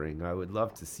offering, I would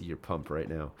love to see your pump right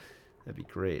now. That'd be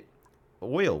great.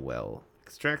 Oil well.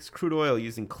 Extracts crude oil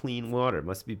using clean water.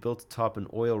 Must be built atop an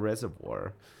oil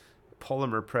reservoir.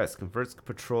 Polymer press. Converts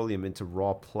petroleum into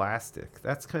raw plastic.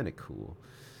 That's kind of cool.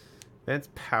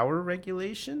 Advanced power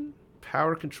regulation?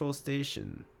 Power control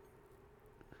station.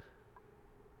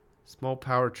 Small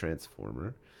power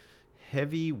transformer.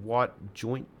 Heavy watt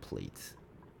joint plate.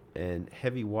 And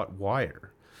heavy watt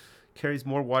wire. Carries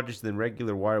more wattage than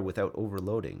regular wire without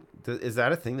overloading. Is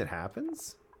that a thing that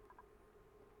happens?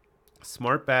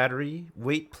 Smart battery.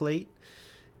 Weight plate.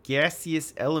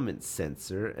 Gaseous element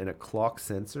sensor. And a clock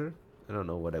sensor. I don't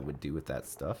know what I would do with that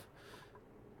stuff.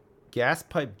 Gas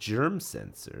pipe germ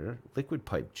sensor, liquid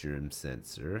pipe germ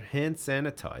sensor, hand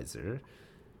sanitizer,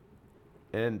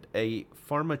 and a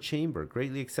pharma chamber.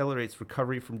 Greatly accelerates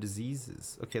recovery from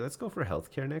diseases. Okay, let's go for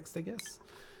healthcare next, I guess.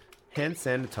 Hand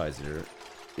sanitizer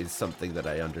is something that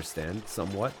I understand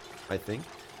somewhat, I think.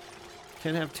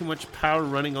 Can't have too much power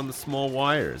running on the small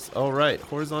wires. All right,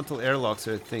 horizontal airlocks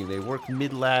are a thing. They work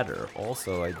mid-ladder.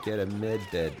 Also, I'd get a med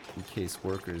bed in case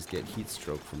workers get heat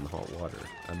stroke from the hot water.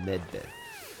 A med bed.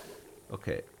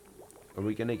 Okay, are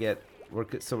we gonna get? We're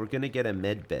gonna get a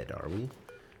med bed, are we?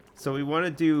 So we want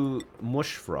to do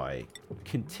mush fry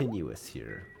continuous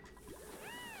here.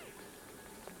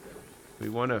 We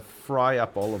want to fry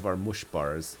up all of our mush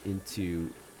bars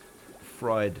into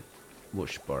fried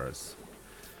mush bars.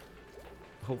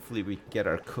 Hopefully we get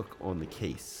our cook on the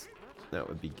case. That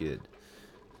would be good.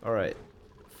 All right,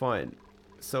 fine.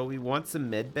 So we want some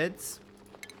med beds.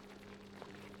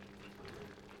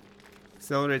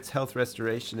 Accelerates health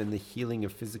restoration and the healing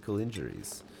of physical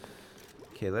injuries.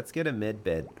 Okay, let's get a med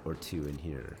bed or two in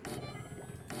here.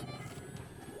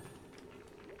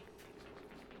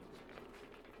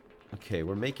 Okay,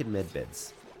 we're making med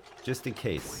beds. Just in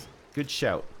case. Good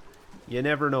shout. You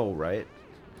never know, right?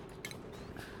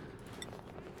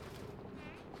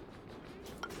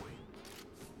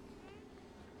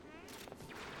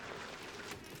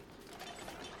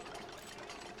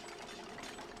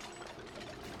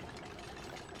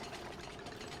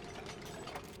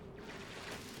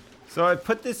 So I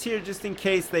put this here just in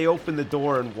case they open the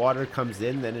door and water comes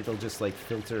in, then it'll just like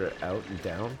filter out and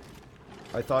down.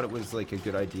 I thought it was like a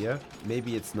good idea.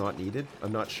 Maybe it's not needed.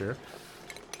 I'm not sure.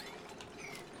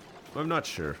 I'm not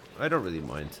sure. I don't really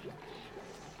mind.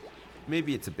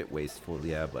 Maybe it's a bit wasteful,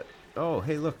 yeah, but... Oh,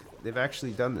 hey, look. They've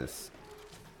actually done this.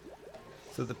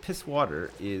 So the piss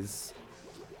water is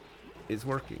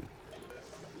working.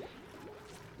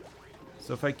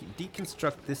 So if I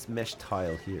deconstruct this mesh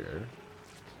tile here...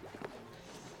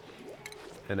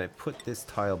 and I put this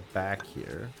tile back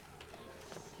here.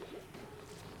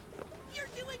 You're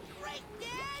doing great,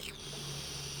 Dad!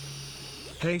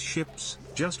 Hey Ships,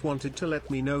 just wanted to let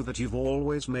me know that you've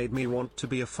always made me want to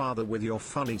be a father with your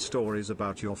funny stories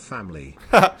about your family.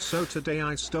 So today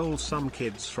I stole some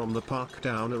kids from the park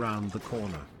down around the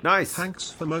corner. Nice.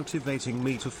 Thanks for motivating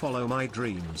me to follow my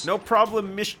dreams. No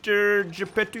problem, Mr.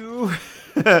 Geppetto.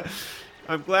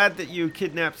 I'm glad that you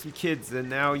kidnapped some kids and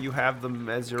now you have them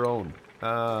as your own.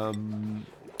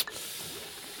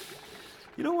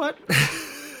 You know what?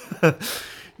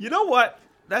 You know what?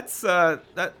 That's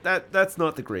that's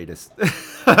not the greatest.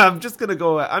 I'm just gonna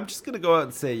go out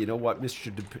and say, you know what,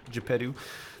 Mr. Geppetto,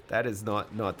 that is not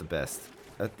the best.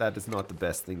 That is not the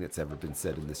best thing that's ever been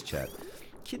said in this chat.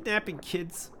 Kidnapping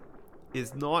kids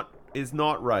is not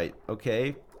right,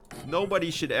 okay?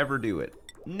 Nobody should ever do it.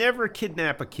 Never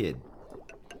kidnap a kid.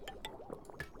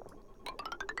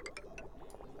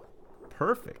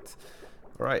 Perfect.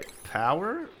 All right,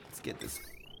 power. Let's get this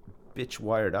bitch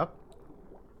wired up.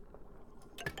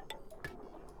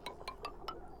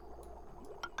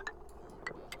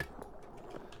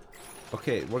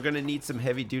 Okay, we're gonna need some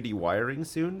heavy-duty wiring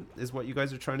soon, is what you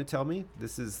guys are trying to tell me.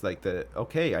 This is like the...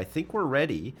 Okay, I think we're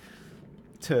ready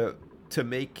to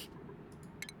make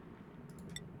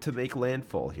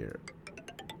landfall here.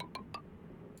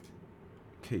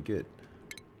 Okay, good.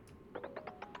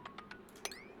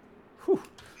 Whew.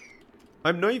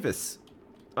 I'm nervous.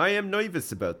 I am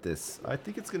nervous about this. I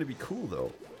think it's gonna be cool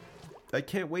though. I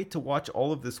can't wait to watch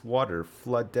all of this water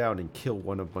flood down and kill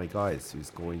one of my guys who's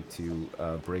going to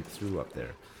break through up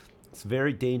there. It's a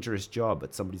very dangerous job,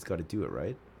 but somebody's got to do it,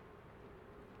 right?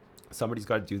 Somebody's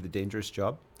got to do the dangerous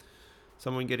job.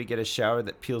 Someone gonna get a shower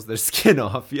that peels their skin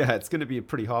off. Yeah, it's gonna be a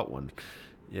pretty hot one.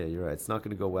 Yeah, you're right. It's not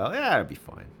gonna go well. Yeah, it'll be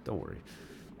fine. Don't worry.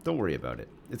 Don't worry about it.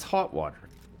 It's hot water.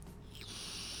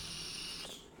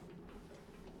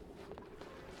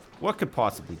 What could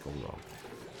possibly go wrong?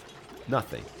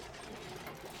 Nothing.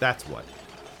 That's what.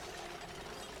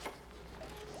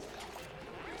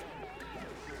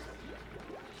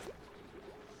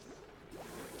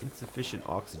 Insufficient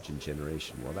oxygen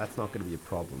generation. Well, that's not going to be a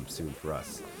problem soon for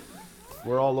us.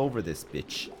 We're all over this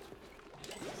bitch.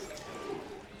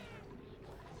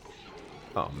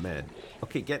 Oh, man.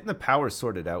 Okay, getting the power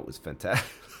sorted out was fantastic.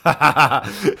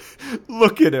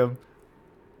 Look at him.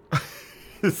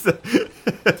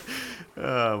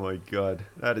 Oh my god,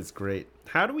 that is great.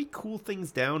 How do we cool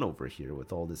things down over here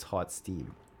with all this hot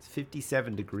steam? It's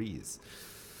 57 degrees.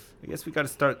 I guess we got to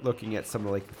start looking at some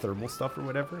of like the thermal stuff or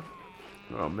whatever.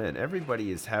 Oh man, everybody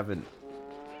is having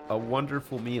a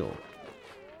wonderful meal.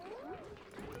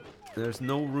 There's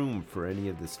no room for any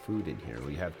of this food in here.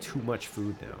 We have too much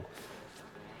food now.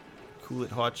 Cool it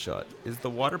hotshot. Is the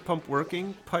water pump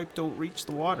working? Pipe don't reach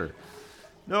the water.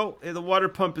 No, the water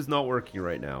pump is not working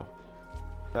right now.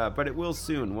 But it will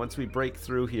soon once we break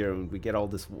through here and we get all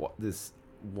this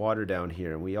water down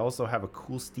here. And we also have a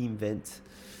cool steam vent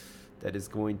that is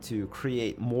going to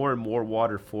create more and more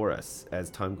water for us as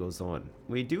time goes on.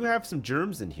 We do have some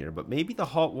germs in here, but maybe the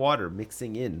hot water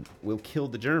mixing in will kill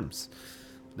the germs.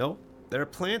 No, there are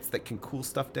plants that can cool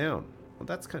stuff down. Well,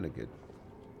 that's kind of good.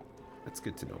 That's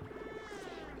good to know.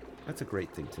 That's a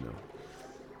great thing to know.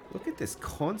 Look at this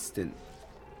constant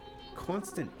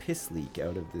piss leak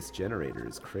out of this generator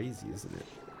is crazy, isn't it?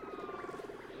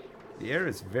 The air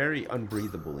is very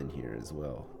unbreathable in here as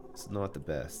well. It's not the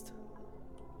best.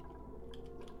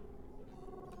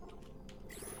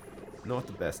 Not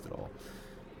the best at all.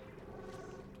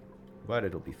 But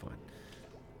it'll be fine.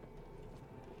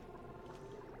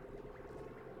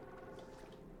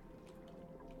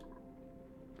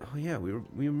 Oh yeah, we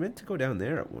were meant to go down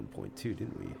there at one point too,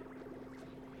 didn't we?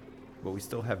 But we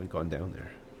still haven't gone down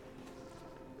there.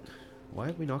 Why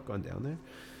have we not gone down there?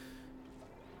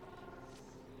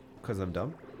 Because I'm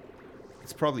dumb?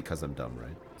 It's probably because I'm dumb,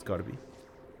 right? It's gotta be.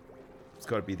 It's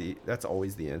gotta be that's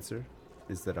always the answer,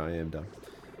 is that I am dumb.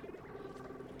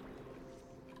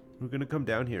 We're gonna come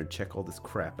down here and check all this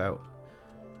crap out.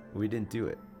 We didn't do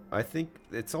it. I think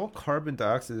it's all carbon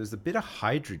dioxide. There's a bit of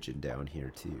hydrogen down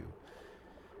here too.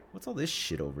 What's all this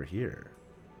shit over here?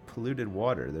 Polluted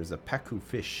water. There's a pacu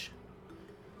fish.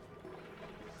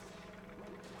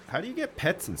 How do you get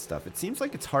pets and stuff? It seems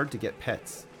like it's hard to get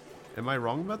pets. Am I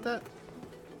wrong about that?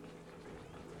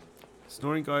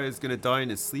 Snoring guy is gonna die in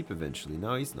his sleep eventually.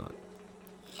 No, he's not.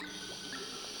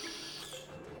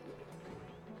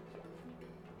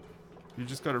 You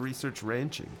just gotta research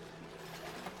ranching.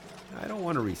 I don't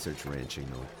want to research ranching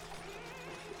though.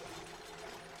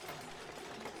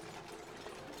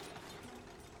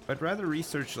 I'd rather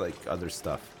research like other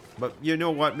stuff. But you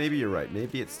know what? Maybe you're right.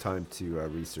 Maybe it's time to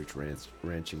research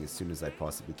ranching as soon as I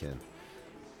possibly can.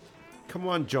 Come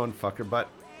on, John Fucker butt.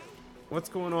 What's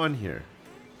going on here?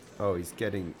 Oh, he's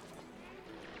getting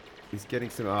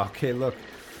some... Oh, okay, look.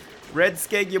 Red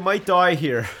Skeg, you might die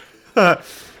here.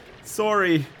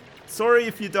 Sorry. Sorry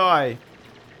if you die.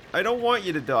 I don't want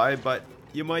you to die, but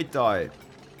you might die.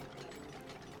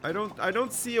 I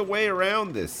don't see a way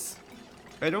around this.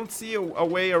 I don't see a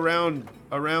way around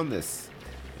this.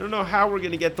 I don't know how we're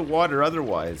gonna get the water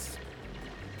otherwise.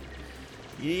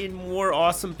 You need more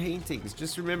awesome paintings.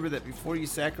 Just remember that before you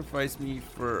sacrifice me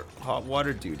for hot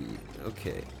water duty.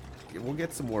 Okay. We'll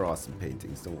get some more awesome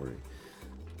paintings, don't worry.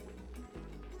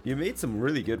 You made some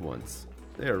really good ones.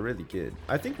 They are really good.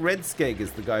 I think Red Skeg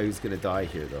is the guy who's gonna die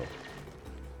here though.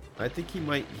 I think he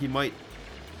might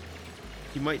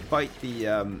bite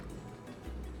the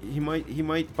he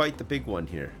might bite the big one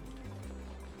here.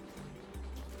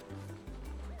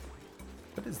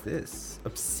 What is this?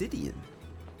 Obsidian.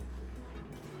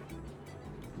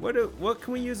 What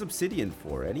can we use obsidian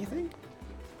for? Anything?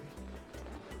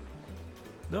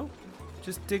 No?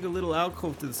 Just dig a little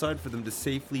alcove to the side for them to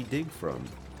safely dig from.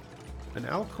 An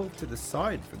alcove to the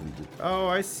side for them to... Oh,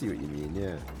 I see what you mean,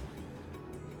 yeah.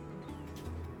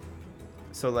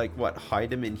 So like what,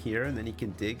 hide him in here and then he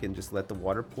can dig and just let the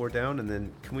water pour down, and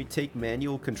then can we take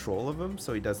manual control of him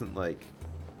so he doesn't like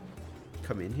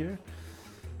come in here?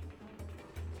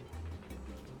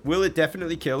 Will it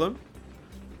definitely kill him?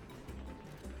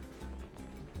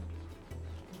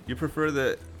 You prefer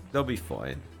the... They'll be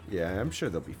fine. Yeah, I'm sure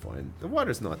they'll be fine. The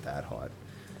water's not that hot.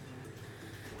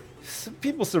 Some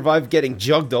people survive getting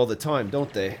jugged all the time,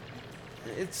 don't they?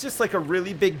 It's just like a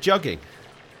really big jugging.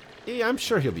 Yeah, I'm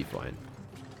sure he'll be fine.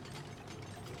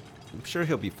 I'm sure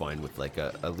he'll be fine with like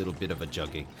a little bit of a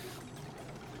jugging.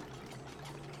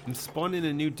 And spawn in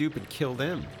a new dupe and kill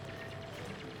them.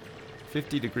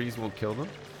 50 degrees won't kill them?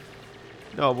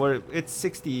 No, it's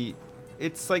 60...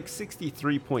 It's like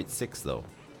 63.6 though.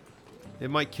 It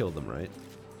might kill them, right?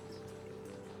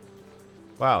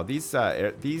 Wow, these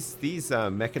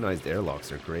mechanized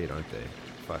airlocks are great, aren't they?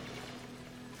 Fuck.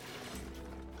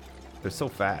 They're so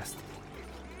fast.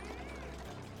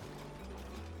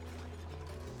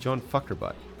 John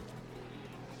Fuckerbutt.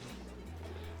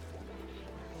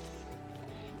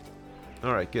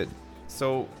 Alright, good.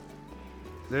 So,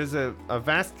 there's a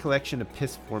vast collection of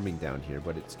piss forming down here,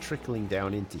 but it's trickling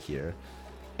down into here,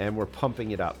 and we're pumping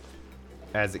it up.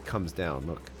 as it comes down.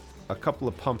 Look, a couple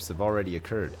of pumps have already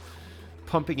occurred.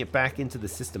 Pumping it back into the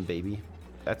system, baby.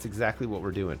 That's exactly what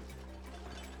we're doing.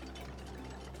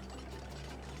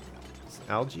 It's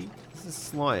algae? This is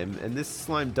slime, and this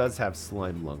slime does have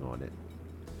slime lung on it.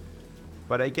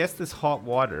 But I guess this hot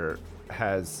water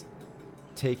has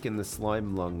taken the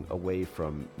slime lung away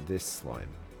from this slime,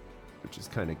 which is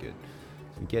kind of good.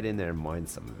 We get in there and mine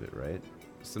some of it, right?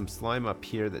 Some slime up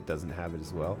here that doesn't have it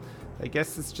as well. I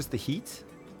guess it's just the heat.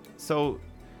 So,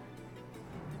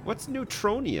 what's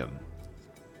neutronium?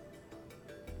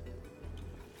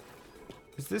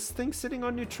 Is this thing sitting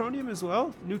on neutronium as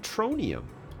well? Neutronium.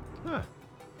 Huh.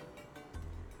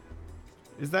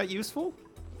 Is that useful?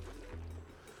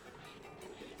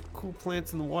 Cool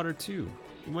plants in the water too.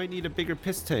 You might need a bigger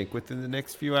piss tank within the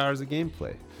next few hours of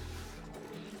gameplay.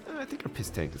 I think our piss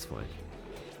tank is fine.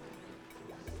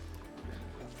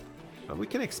 We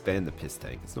can expand the piss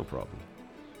tank. It's no problem.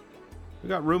 We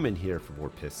got room in here for more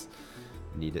piss.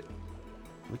 Need it.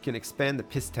 We can expand the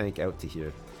piss tank out to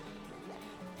here.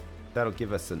 That'll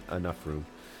give us enough room.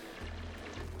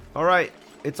 Alright.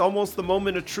 It's almost the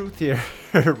moment of truth here.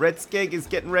 Red Skeg is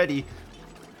getting ready.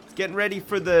 It's getting ready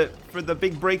for the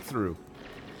big breakthrough.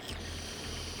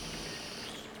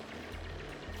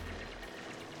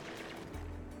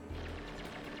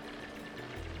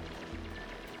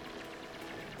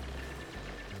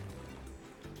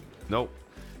 Nope.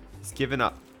 He's giving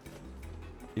up.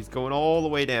 He's going all the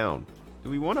way down. Do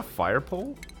we want a fire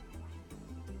pole?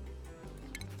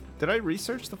 Did I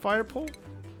research the fire pole?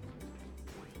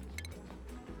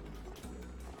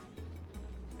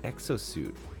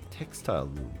 Exosuit. Textile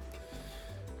loom.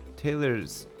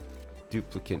 Tailor's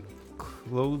duplicate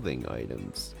clothing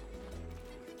items.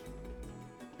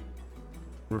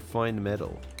 Refined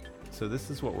metal. So this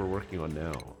is what we're working on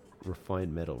now.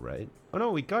 Refined metal, right? Oh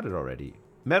no, we got it already.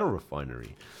 Metal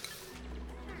refinery.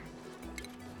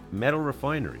 Metal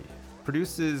refinery.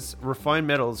 Produces refined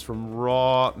metals from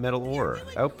raw metal ore.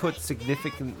 Output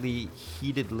significantly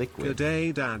heated liquid. Good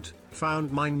day, Dad.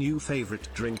 Found my new favorite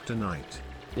drink tonight.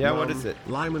 Yeah, what is it?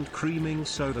 Lime and creaming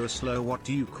soda slow. What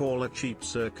do you call a cheap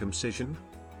circumcision?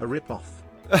 A rip-off.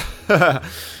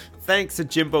 Thanks,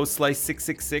 Jimbo Slice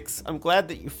 666. I'm glad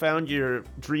that you found your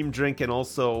dream drink, and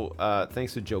also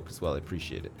thanks for joke as well. I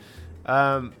appreciate it.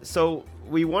 So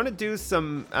we want to do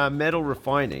some metal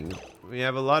refining. We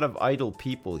have a lot of idle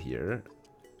people here,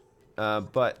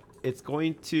 but it's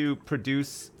going to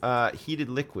produce heated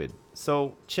liquid.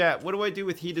 So chat, what do I do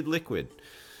with heated liquid?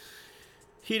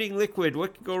 Heating liquid,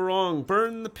 what could go wrong?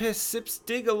 Burn the piss, sips,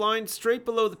 dig a line straight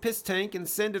below the piss tank and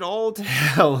send it all to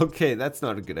hell. Okay, that's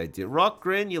not a good idea. Rock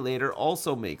granulator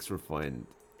also makes refined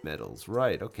metals.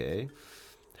 Right, okay.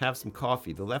 Have some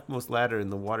coffee. The leftmost ladder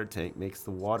in the water tank makes the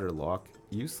water lock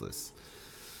useless.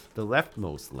 The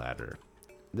leftmost ladder.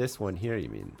 This one here, you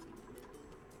mean?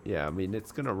 Yeah, I mean,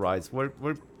 it's going to rise. We're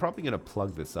probably going to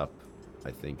plug this up, I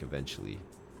think, eventually.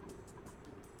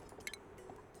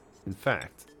 In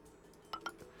fact,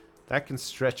 that can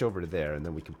stretch over to there, and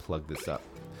then we can plug this up.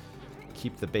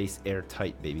 Keep the base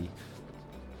airtight, baby.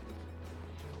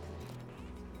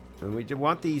 And we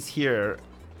want these here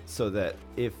so that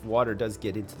if water does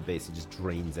get into the base, it just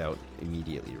drains out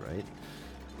immediately, right?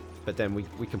 But then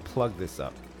we can plug this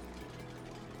up.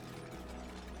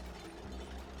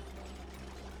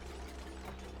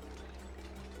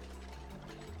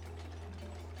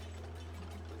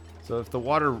 So if the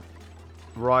water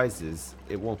rises,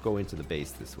 it won't go into the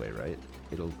base this way, right?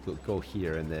 It'll go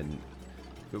here, and then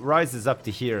if it rises up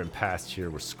to here and past here,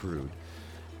 we're screwed.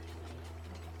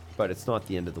 But it's not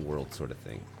the end of the world sort of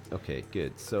thing. Okay,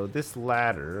 good. So this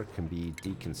ladder can be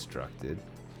deconstructed.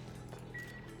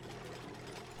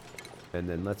 And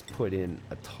then let's put in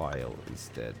a tile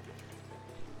instead.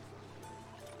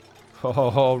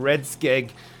 Oh, Red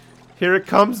Skeg. Here it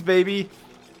comes, baby.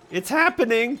 It's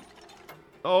happening.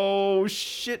 Oh,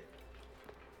 shit.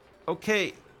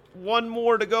 Okay, one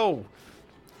more to go.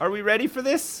 Are we ready for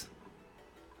this?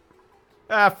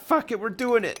 Ah, fuck it, we're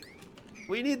doing it.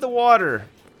 We need the water.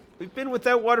 We've been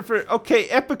without water for... Okay,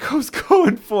 Epico's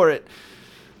going for it.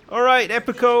 All right,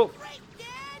 Epico.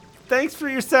 Thanks for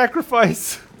your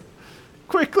sacrifice.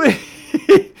 Quickly.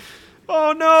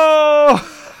 Oh, no.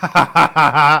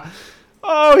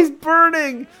 Oh, he's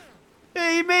burning.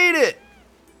 Hey, he made it.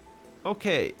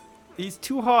 Okay, he's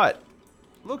too hot.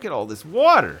 Look at all this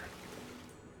water.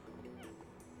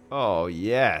 Oh,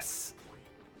 yes.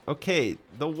 Okay,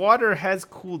 the water has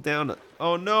cooled down.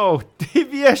 Oh, no.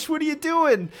 Daviesh, what are you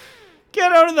doing?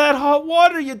 Get out of that hot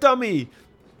water, you dummy.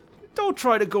 Don't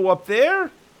try to go up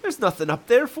there. There's nothing up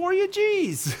there for you.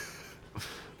 Jeez.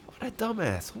 What a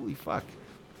dumbass. Holy fuck.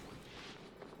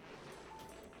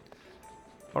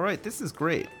 All right, this is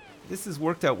great. This has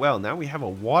worked out well. Now we have a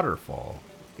waterfall.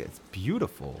 It's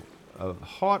beautiful. A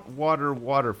hot water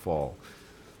waterfall.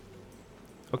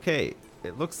 Okay,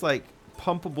 it looks like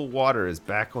pumpable water is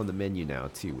back on the menu now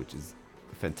too, which is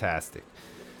fantastic.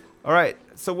 All right,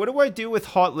 so what do I do with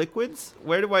hot liquids?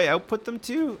 Where do I output them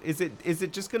to? Is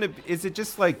it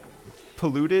just like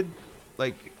polluted,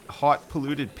 like hot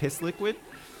polluted piss liquid?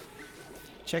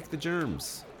 Check the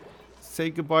germs. Say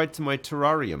goodbye to my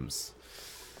terrariums.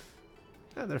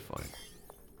 Ah, they're fine.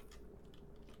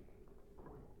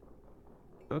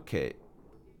 Okay.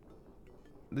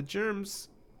 The germs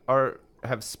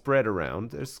have spread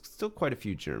around. There's still quite a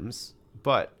few germs,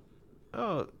 but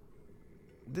oh,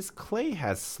 this clay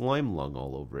has slime lung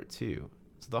all over it too.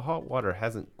 So the hot water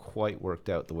hasn't quite worked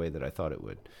out the way that I thought it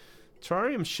would.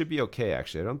 Terrarium should be okay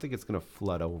actually. I don't think it's gonna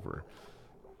flood over.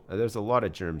 There's a lot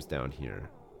of germs down here.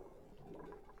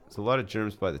 There's a lot of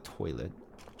germs by the toilet.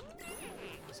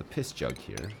 There's a piss jug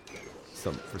here.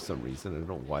 For some reason. I don't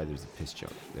know why there's a piss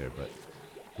jug there, but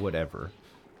whatever.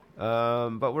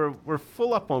 But we're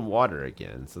full up on water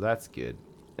again, so that's good.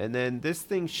 And then this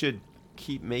thing should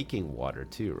keep making water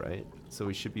too, right? So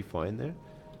we should be fine there.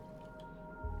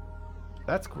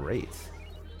 That's great.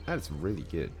 That's really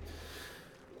good.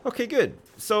 Okay, good.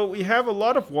 So we have a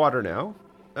lot of water now.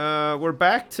 We're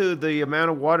back to the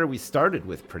amount of water we started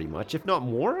with pretty much, if not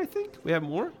more, I think. We have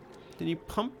more. Then you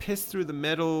pump piss through the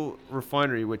metal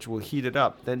refinery, which will heat it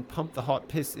up. Then pump the hot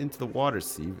piss into the water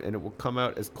sieve, and it will come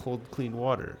out as cold, clean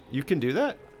water. You can do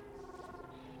that?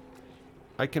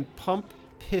 I can pump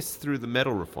piss through the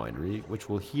metal refinery, which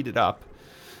will heat it up,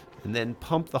 and then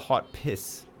pump the hot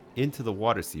piss into the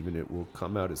water sieve, and it will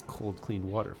come out as cold, clean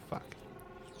water. Fuck.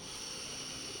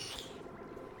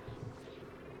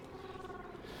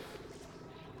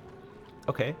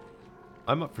 Okay.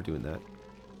 I'm up for doing that.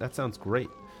 That sounds great.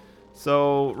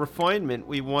 So, refinement,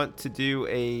 we want to do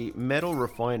a metal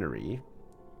refinery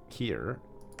here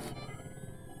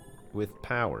with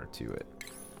power to it.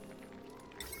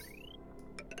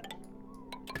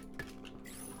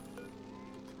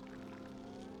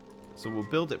 So we'll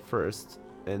build it first,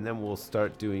 and then we'll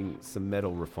start doing some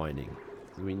metal refining.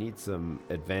 We need some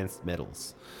advanced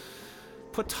metals.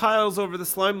 Put tiles over the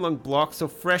slime lung block so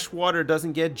fresh water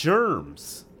doesn't get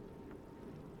germs.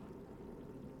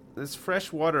 This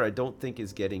fresh water I don't think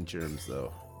is getting germs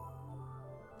though.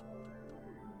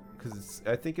 Because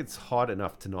I think it's hot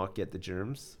enough to not get the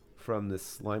germs from this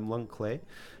slime lung clay.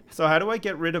 So how do I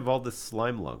get rid of all this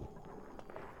slime lung?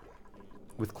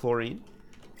 With chlorine?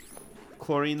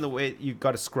 Chlorine the way you've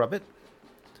got to scrub it?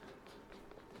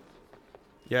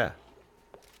 Yeah.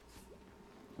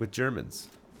 With Germans.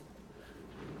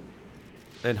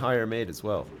 And higher made as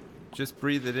well. Just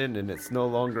breathe it in and it's no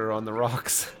longer on the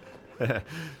rocks.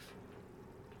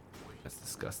 That's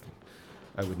disgusting.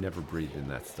 I would never breathe in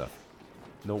that stuff.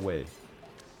 No way.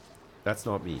 That's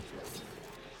not me.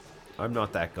 I'm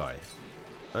not that guy.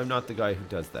 I'm not the guy who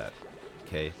does that.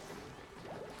 Okay?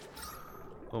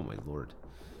 Oh my lord.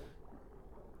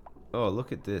 Oh,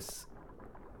 look at this.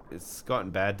 It's gotten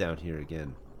bad down here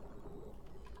again.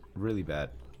 Really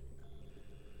bad.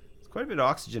 There's quite a bit of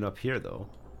oxygen up here, though.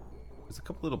 There's a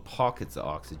couple little pockets of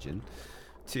oxygen,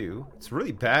 too. It's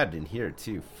really bad in here,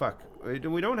 too. Fuck. We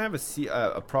don't have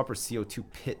a proper CO2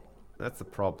 pit. That's the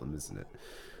problem, isn't it?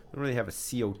 We don't really have a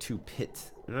CO2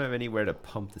 pit. We don't have anywhere to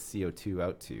pump the CO2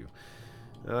 out to.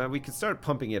 We could start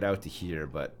pumping it out to here,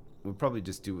 but we'll probably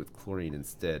just do it with chlorine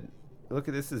instead. Look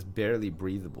at this, is barely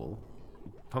breathable.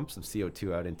 Pump some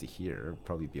CO2 out into here,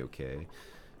 probably be okay.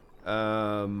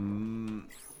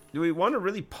 Do we want to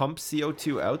really pump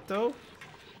CO2 out though,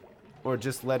 or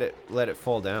just let it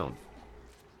fall down?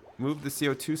 Move the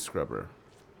CO2 scrubber.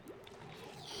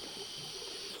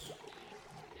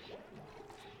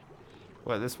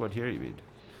 What, this one here you mean?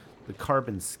 The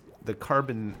carbon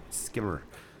skimmer.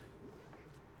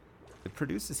 It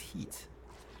produces heat.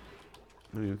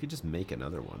 I mean, we could just make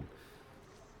another one.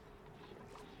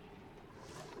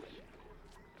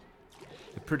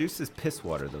 It produces piss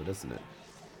water though, doesn't it?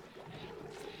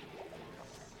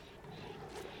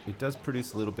 It does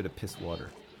produce a little bit of piss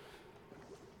water.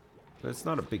 But it's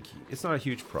not a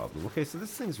huge problem. Okay, so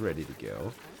this thing's ready to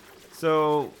go.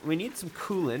 So we need some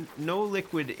coolant, no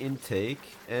liquid intake,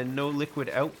 and no liquid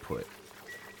output.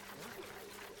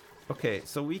 Okay,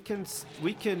 so we can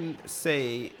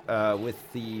say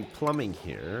with the plumbing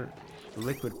here,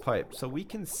 liquid pipe. So we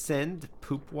can send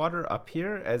poop water up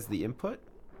here as the input.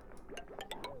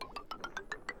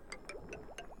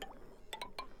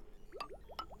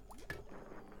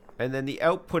 And then the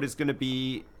output is going to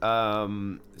be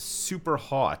super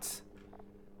hot.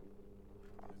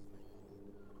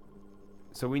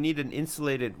 So we need an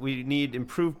insulated, we need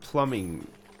improved plumbing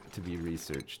to be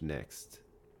researched next.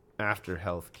 After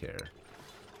healthcare.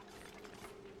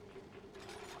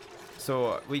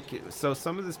 So so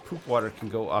some of this poop water can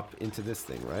go up into this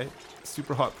thing, right?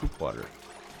 Super hot poop water.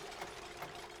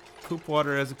 Poop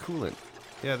water as a coolant.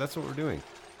 Yeah, that's what we're doing.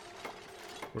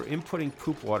 We're inputting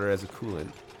poop water as a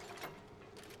coolant.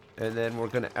 And then we're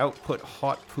going to output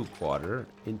hot poop water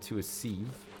into a sieve.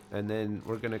 And then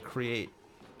we're going to create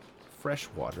fresh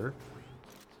water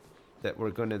that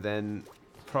we're going to then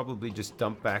probably just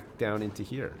dump back down into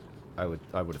here. I would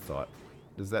have thought.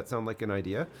 Does that sound like an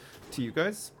idea to you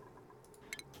guys?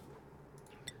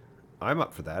 I'm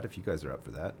up for that if you guys are up for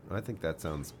that. I think that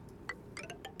sounds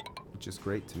just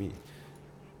great to me.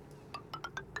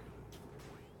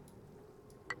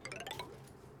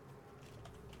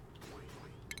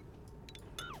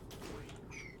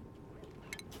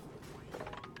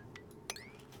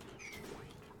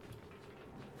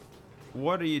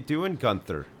 What are you doing,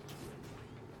 Gunther?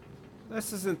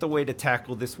 This isn't the way to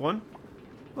tackle this one.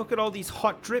 Look at all these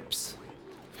hot drips.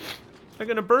 They're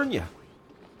gonna burn you.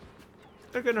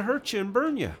 They're gonna hurt you and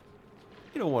burn you.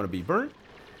 You don't want to be burnt.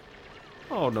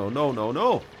 Oh, no, no, no,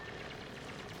 no.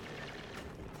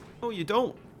 No, you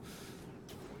don't.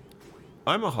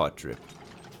 I'm a hot drip.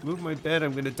 Move my bed,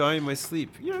 I'm gonna die in my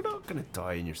sleep. You're not gonna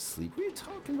die in your sleep. What are you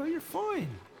talking about? You're fine.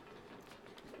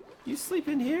 You sleep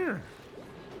in here.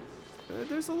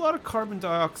 There's a lot of carbon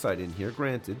dioxide in here,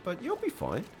 granted, but you'll be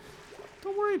fine.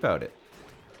 Don't worry about it.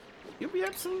 You'll be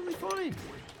absolutely fine.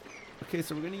 Okay,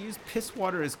 so we're going to use piss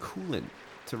water as coolant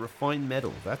to refine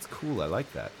metal. That's cool. I like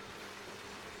that.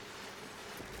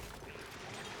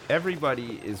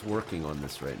 Everybody is working on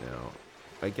this right now.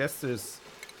 I guess there's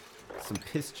some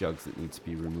piss jugs that need to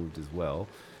be removed as well.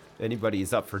 Anybody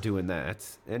is up for doing that?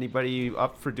 Anybody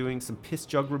up for doing some piss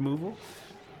jug removal?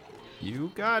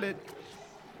 You got it.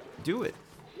 Do it.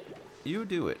 You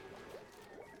do it.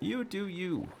 You do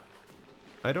you.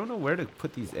 I don't know where to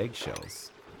put these eggshells.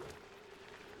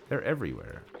 They're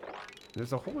everywhere.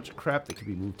 There's a whole bunch of crap that could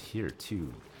be moved here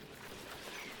too.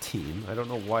 Team, I don't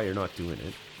know why you're not doing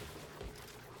it.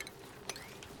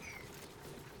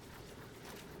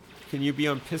 Can you be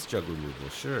on piss jug removal?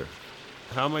 Sure.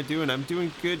 How am I doing? I'm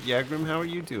doing good, Yagrim. How are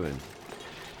you doing?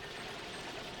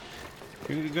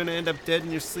 You're gonna end up dead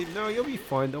in your sleep. No, you'll be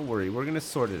fine. Don't worry. We're gonna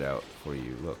sort it out for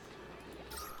you. Look.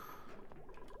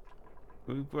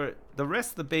 The rest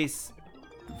of the base,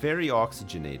 very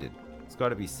oxygenated. It's got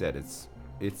to be said.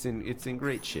 It's in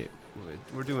great shape.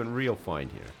 We're doing real fine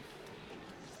here.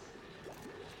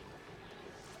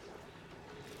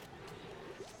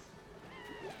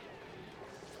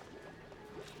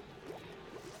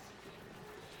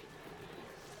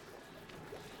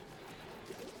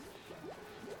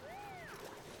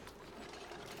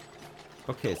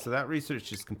 Okay, so that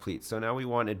research is complete. So now we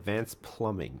want advanced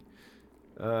plumbing.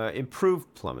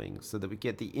 Improved plumbing, so that we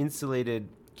get the insulated,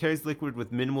 carries liquid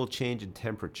with minimal change in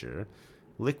temperature,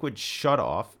 liquid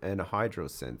shutoff, and a hydro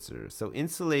sensor. So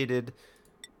insulated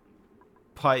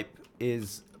pipe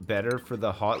is better for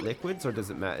the hot liquids, or does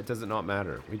it does it not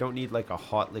matter? We don't need like a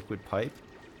hot liquid pipe.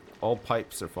 All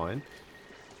pipes are fine.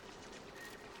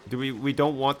 We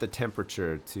don't want the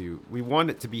temperature to, we want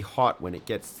it to be hot when it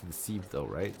gets to the sieve though,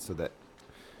 right? So that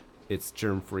it's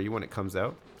germ free when it comes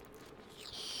out.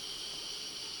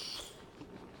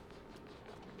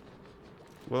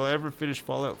 Will I ever finish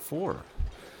Fallout 4?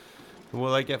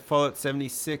 Will I get Fallout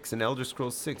 76 and Elder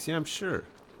Scrolls 6? Yeah, I'm sure.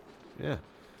 Yeah.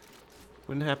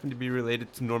 Wouldn't happen to be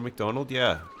related to Norm Macdonald?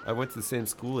 Yeah, I went to the same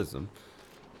school as him.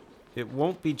 It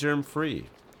won't be germ-free.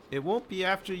 It won't be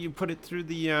after you put it through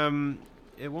the,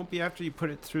 it won't be after you put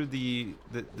it through the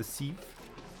sieve.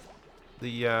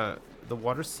 The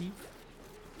water sieve.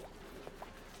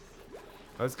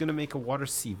 I was gonna make a water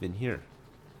sieve in here.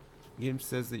 Game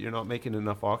says that you're not making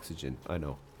enough oxygen. I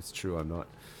know, it's true, I'm not.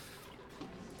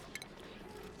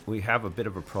 We have a bit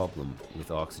of a problem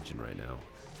with oxygen right now.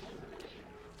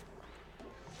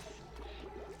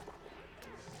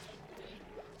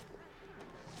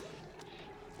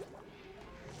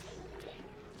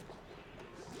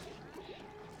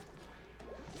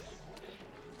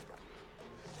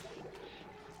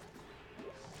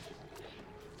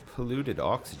 Polluted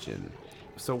oxygen.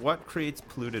 So what creates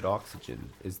polluted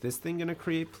oxygen? Is this thing going to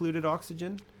create polluted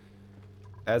oxygen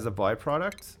as a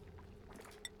byproduct?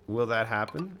 Will that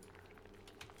happen?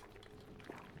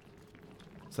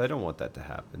 So I don't want that to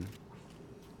happen.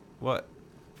 What?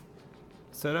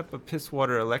 Set up a piss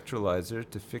water electrolyzer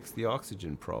to fix the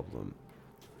oxygen problem.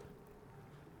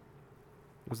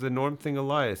 Was the norm thing a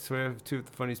lie? I swear two of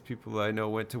the funniest people I know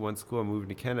went to one school and moved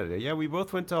to Canada. Yeah, we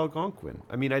both went to Algonquin.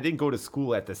 I mean, I didn't go to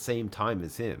school at the same time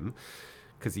as him,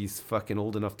 because he's fucking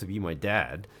old enough to be my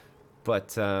dad.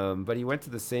 But he went to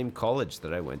the same college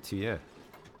that I went to, yeah.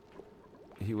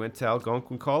 He went to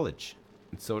Algonquin College,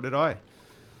 and so did I.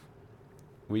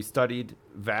 We studied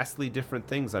vastly different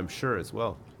things, I'm sure, as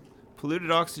well.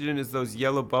 Polluted oxygen is those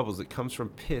yellow bubbles. It comes from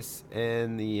piss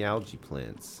and the algae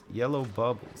plants. Yellow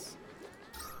bubbles.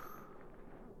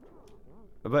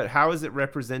 But how is it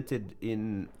represented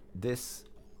in this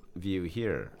view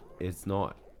here? It's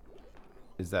not.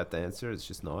 Is that the answer? It's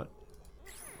just not.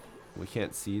 We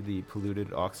can't see the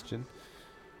polluted oxygen.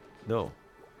 No.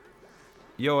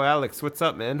 Yo, Alex, what's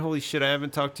up, man? Holy shit, I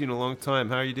haven't talked to you in a long time.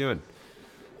 How are you doing?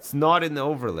 It's not in the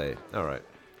overlay. All right.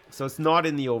 So it's not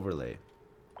in the overlay.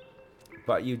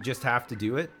 But you just have to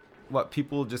do it? What,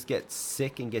 people just get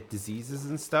sick and get diseases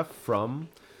and stuff from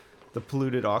the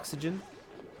polluted oxygen?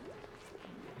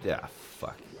 Yeah,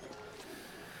 fuck.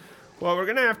 Well, we're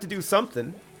gonna have to do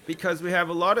something because we have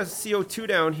a lot of CO2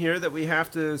 down here that we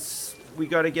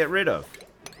gotta get rid of.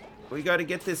 We gotta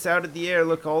get this out of the air.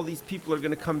 Look, all these people are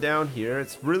gonna come down here.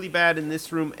 It's really bad in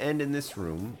this room and in this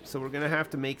room. So we're gonna have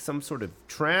to make some sort of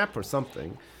trap or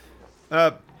something.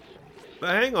 But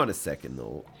hang on a second,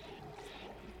 though.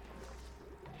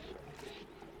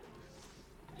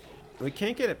 We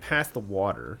can't get it past the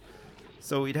water.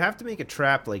 So we'd have to make a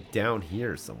trap like down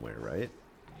here somewhere, right?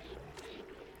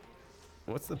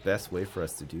 What's the best way for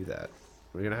us to do that?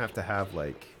 We're gonna have to have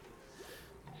like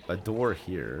a door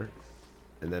here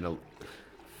and then a...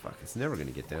 Fuck, it's never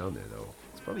gonna get down there though.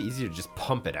 It's probably easier to just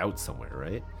pump it out somewhere,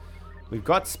 right? We've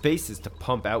got spaces to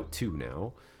pump out to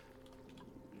now.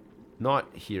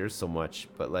 Not here so much,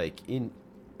 but like in...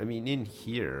 I mean, in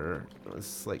here,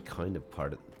 it's like kind of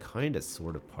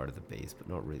sort of part of the base, but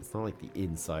not really. It's not like the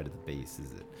inside of the base,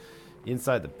 is it?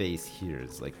 Inside the base here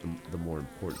is like the more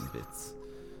important bits.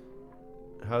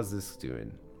 How's this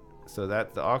doing? So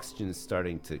that the oxygen is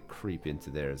starting to creep into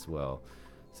there as well.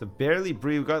 So barely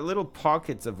breathe. We've got little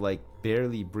pockets of like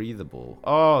barely breathable.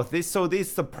 Oh,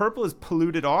 the purple is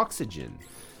polluted oxygen.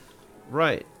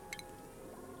 Right.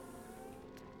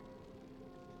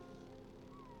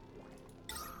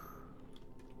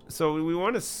 So we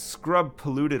want to scrub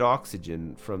polluted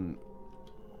oxygen from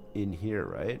in here,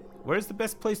 right? Where's the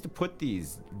best place to put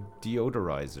these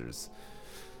deodorizers?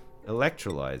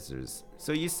 Electrolyzers.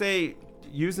 So you say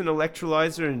use an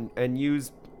electrolyzer and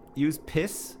use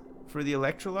piss for the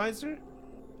electrolyzer?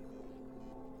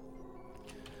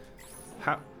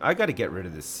 How? I got to get rid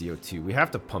of this CO2. We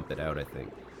have to pump it out, I think.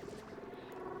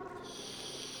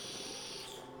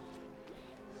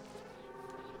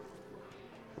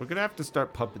 We're gonna have to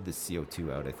start pumping the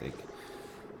CO2 out, I think.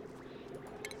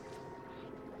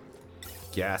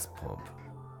 Gas pump.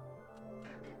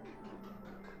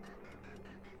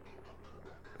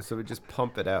 So we just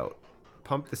pump it out.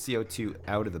 Pump the CO2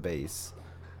 out of the base.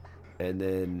 And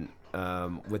then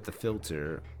with the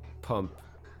filter, pump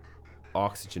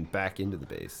oxygen back into the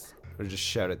base. Or just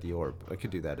shout at the orb. I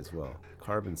could do that as well.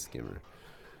 Carbon skimmer.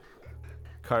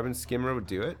 Carbon skimmer would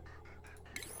do it.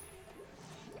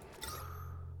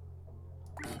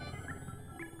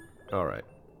 Alright.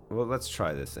 Well, let's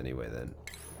try this anyway then.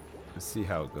 Let's see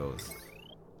how it goes.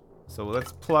 So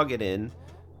let's plug it in.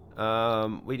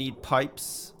 We need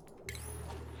pipes.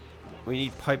 We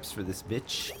need pipes for this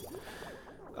bitch.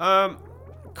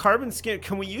 Carbon skim.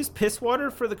 Can we use piss water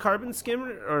for the carbon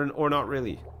skimmer or not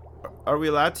really? Are we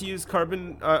allowed to use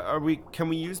carbon? Can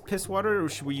we use piss water or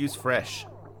should we use fresh?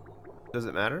 Does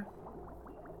it matter?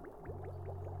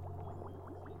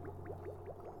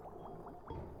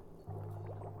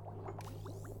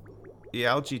 The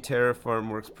algae terraform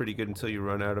works pretty good until you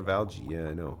run out of algae. Yeah,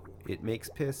 I know. It makes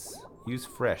piss. Use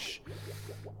fresh.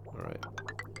 Alright.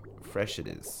 Fresh it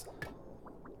is.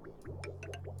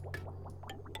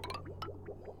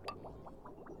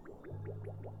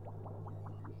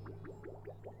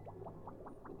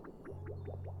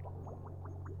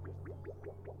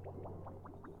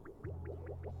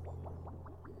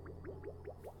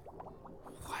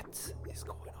 What is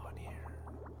going on here?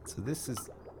 So this is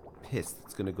piss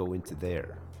that's gonna go into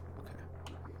there.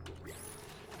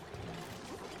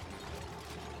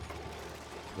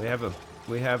 Okay.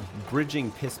 We have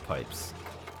bridging piss pipes.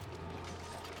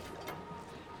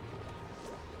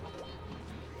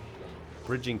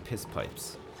 Bridging piss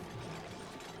pipes.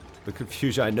 The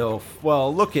confusion, I know.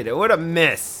 Well, look at it. What a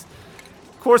mess.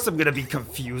 Of course I'm gonna be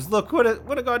confused. Look, what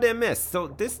a goddamn mess. So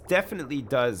this definitely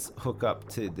does hook up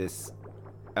to this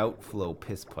outflow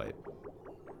piss pipe.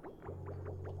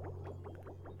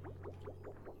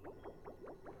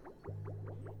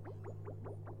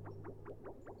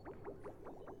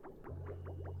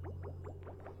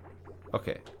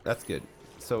 Okay, that's good.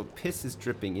 So piss is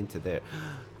dripping into there.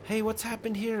 Hey, what's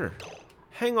happened here?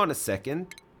 Hang on a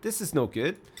second. This is no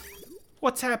good.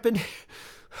 What's happened?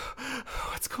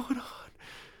 What's going on?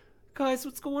 Guys,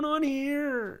 what's going on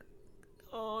here?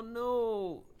 Oh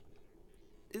no.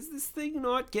 Is this thing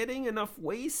not getting enough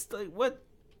waste? Like what?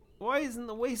 Why isn't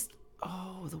the waste?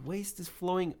 Oh, the waste is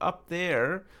flowing up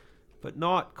there, but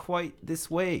not quite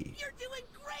this way. You're doing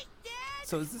great, Dad!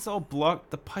 So is this all blocked?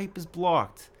 The pipe is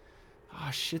blocked. Ah,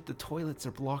 shit, the toilets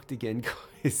are blocked again,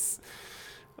 guys.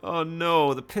 Oh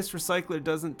no, the piss recycler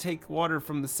doesn't take water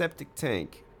from the septic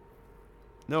tank.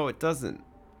 No, it doesn't.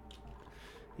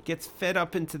 It gets fed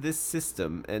up into this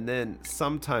system and then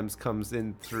sometimes comes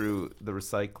in through the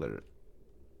recycler.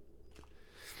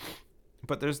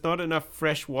 But there's not enough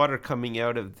fresh water coming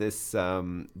out of this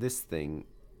this thing.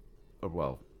 Or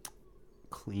well,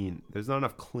 clean. There's not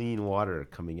enough clean water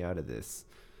coming out of this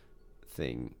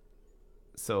thing.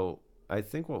 So I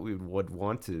think what we would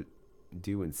want to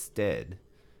do instead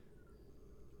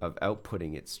of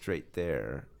outputting it straight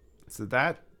there. So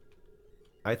that,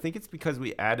 I think it's because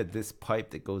we added this pipe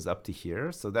that goes up to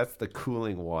here. So that's the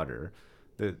cooling water.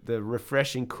 The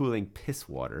refreshing, cooling piss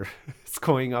water. It's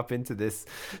going up into this.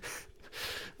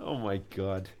 Oh my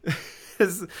god.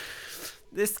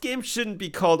 This game shouldn't be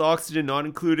called Oxygen Not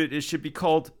Included. It should be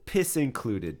called Piss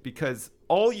Included. Because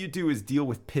all you do is deal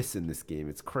with piss in this game.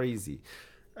 It's crazy.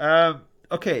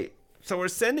 Okay, so we're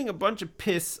sending a bunch of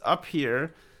piss up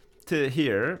here to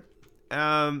here.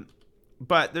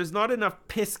 But there's not enough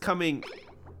piss coming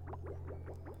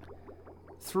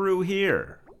through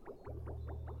here.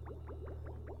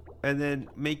 And then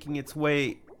making its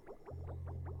way.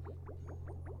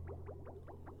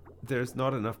 There's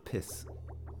not enough piss.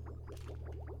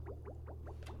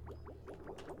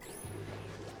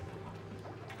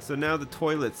 So now the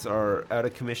toilets are out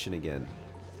of commission again.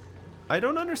 I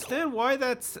don't understand why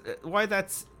that's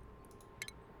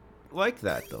like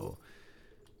that though.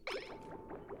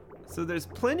 So there's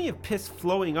plenty of piss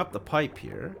flowing up the pipe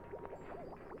here.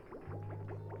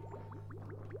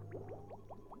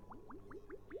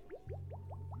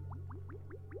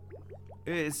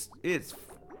 It's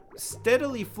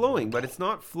steadily flowing, but it's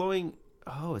not flowing.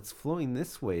 Oh, it's flowing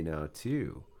this way now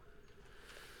too.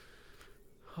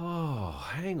 Oh,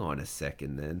 hang on a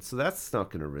second then. So that's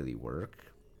not going to really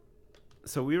work.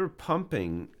 So we were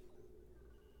pumping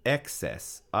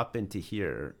excess up into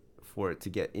here for it to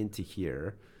get into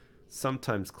here,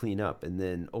 sometimes clean up, and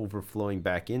then overflowing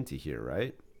back into here,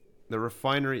 right? The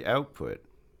refinery output.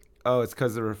 Oh, it's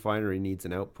because the refinery needs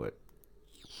an output.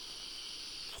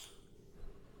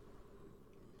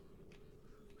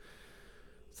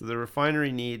 So the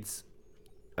refinery needs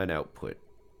an output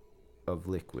of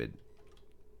liquid,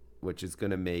 which is going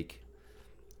to make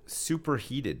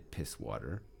superheated piss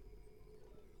water.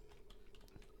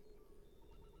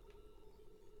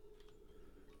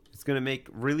 It's going to make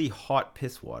really hot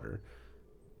piss water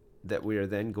that we are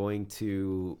then going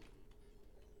to...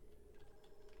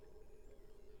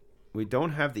 We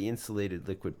don't have the insulated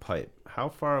liquid pipe. How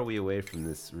far are we away from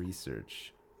this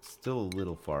research? Still a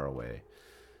little far away.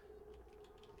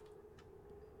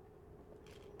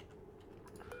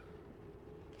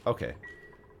 Okay.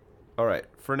 Alright,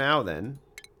 for now then.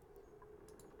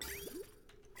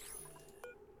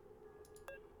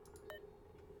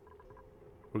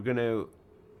 We're gonna...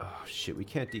 Oh shit, we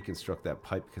can't deconstruct that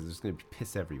pipe because there's gonna be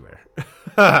piss everywhere.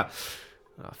 Oh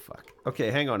fuck. Okay,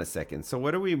 hang on a second. So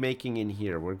what are we making in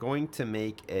here? We're going to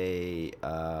make a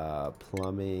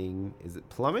plumbing... Is it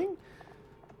plumbing?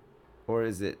 Or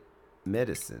is it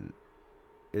medicine?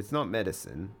 It's not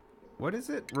medicine. What is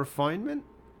it? Refinement?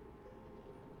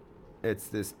 It's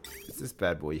this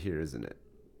bad boy here, isn't it?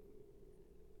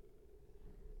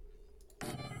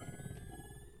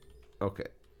 Okay.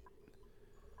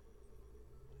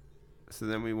 So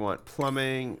then we want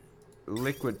plumbing,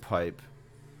 liquid pipe.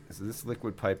 So this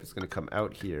liquid pipe is going to come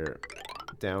out here,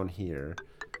 down here.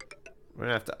 We're going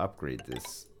to have to upgrade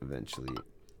this eventually.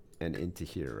 And into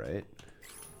here, right?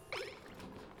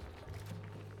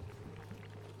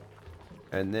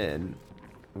 And then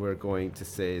we're going to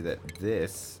say that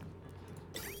this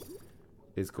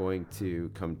is going to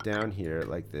come down here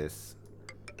like this.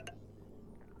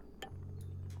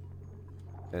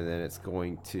 And then it's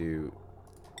going to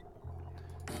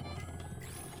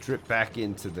drip back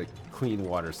into the clean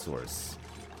water source.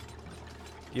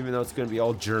 Even though it's going to be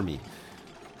all germy.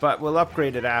 But we'll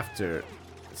upgrade it after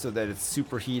so that it's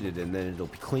superheated and then it'll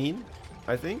be clean,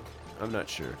 I think. I'm not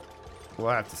sure. We'll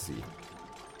have to see.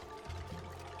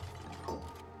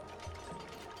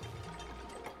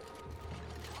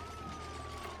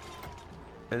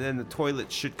 And then the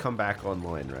toilet should come back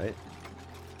online, right?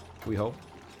 We hope.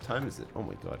 What time is it? Oh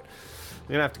my god.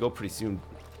 We're gonna have to go pretty soon,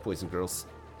 boys and girls.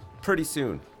 Pretty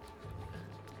soon.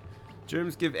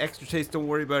 Germs give extra taste, don't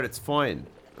worry about it, it's fine.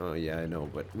 Oh yeah, I know,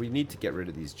 but we need to get rid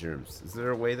of these germs. Is there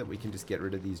a way that we can just get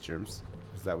rid of these germs?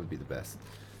 Because that would be the best.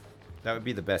 That would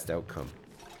be the best outcome.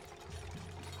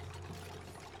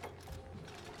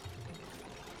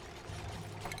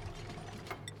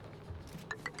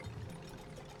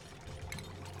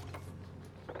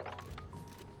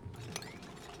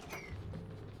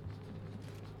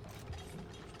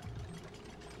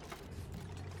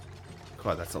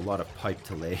 God, that's a lot of pipe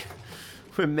to lay.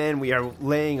 Man, we are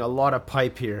laying a lot of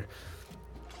pipe here.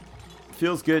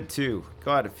 Feels good too.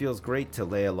 God, it feels great to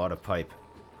lay a lot of pipe.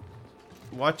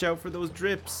 Watch out for those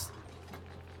drips.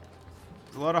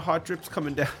 There's a lot of hot drips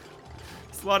coming down.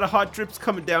 There's a lot of hot drips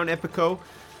coming down, Epico.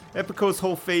 Epico's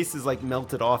whole face is like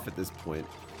melted off at this point.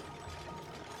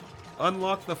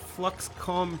 Unlock the flux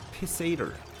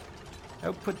compensator.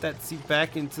 Output that seat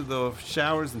back into the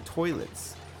showers and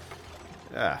toilets.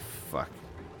 Ah, fuck.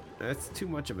 That's too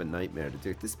much of a nightmare to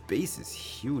do. This base is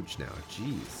huge now.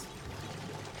 Jeez.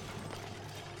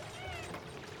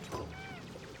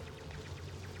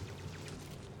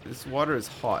 This water is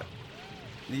hot.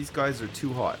 These guys are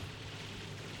too hot.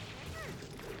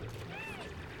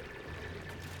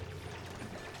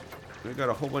 We got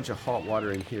a whole bunch of hot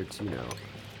water in here too now.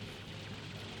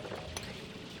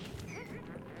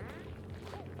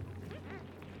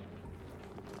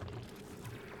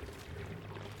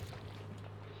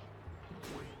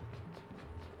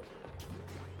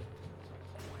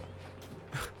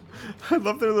 I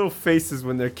love their little faces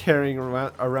when they're carrying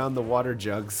around the water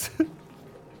jugs.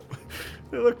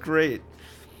 They look great.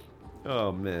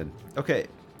 Oh, man. Okay,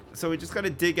 so we just got to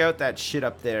dig out that shit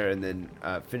up there and then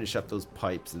finish up those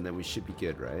pipes, and then we should be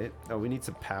good, right? Oh, we need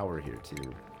some power here,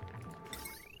 too.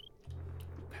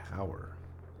 Power.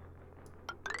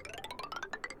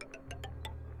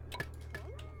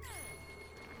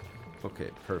 Okay,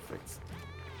 perfect.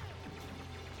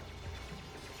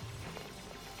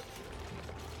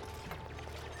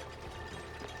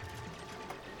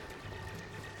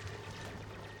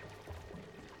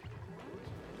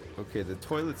 Okay, the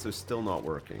toilets are still not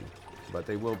working, but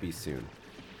they will be soon.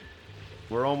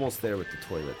 We're almost there with the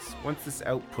toilets. Once this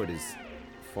output is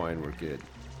fine, we're good.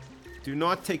 Do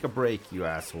not take a break, you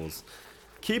assholes.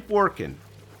 Keep working.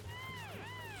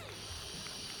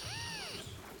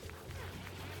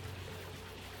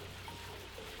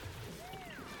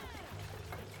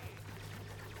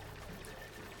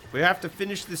 We have to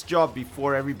finish this job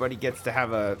before everybody gets to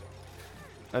have a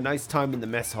nice time in the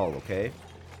mess hall, okay?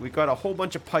 We got a whole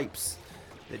bunch of pipes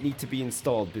that need to be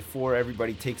installed before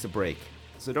everybody takes a break.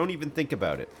 So don't even think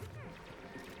about it.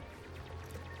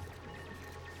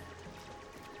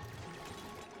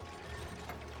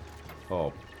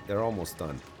 Oh, they're almost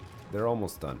done. They're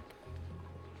almost done.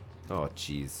 Oh,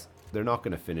 jeez. They're not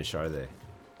going to finish, are they?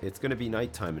 It's going to be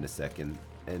nighttime in a second,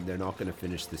 and they're not going to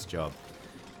finish this job.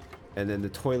 And then the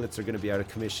toilets are going to be out of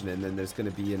commission, and then there's going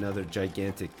to be another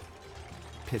gigantic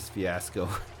piss fiasco.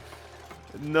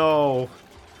 No.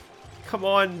 Come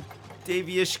on,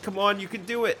 Davey-ish. Come on, you can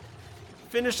do it.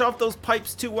 Finish off those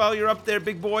pipes too while you're up there,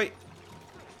 big boy.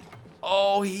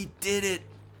 Oh, he did it.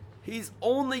 He's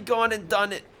only gone and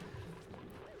done it.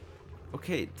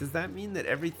 Okay, does that mean that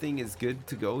everything is good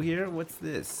to go here? What's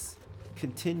this?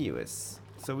 Continuous.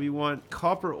 So we want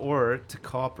copper ore to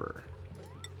copper.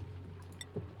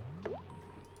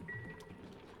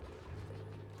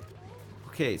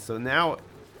 Okay, so now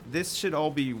this should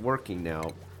all be working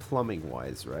now, plumbing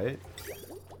wise, right?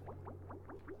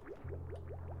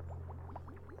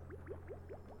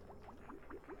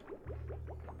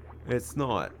 It's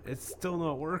not. It's still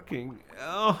not working.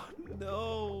 Oh,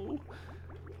 no.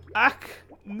 Ack,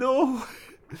 no.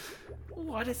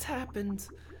 What has happened?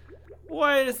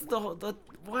 Why is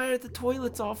why are the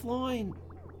toilets offline?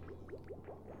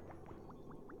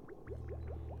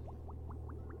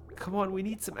 Come on, we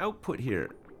need some output here.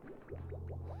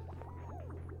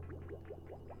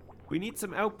 We need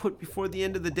some output before the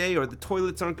end of the day, or the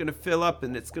toilets aren't going to fill up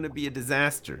and it's going to be a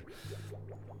disaster.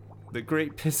 The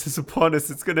great piss is upon us.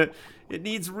 It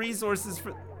needs resources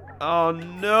for... Oh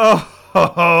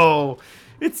no!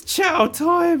 It's chow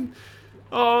time!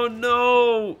 Oh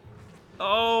no!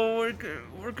 Oh,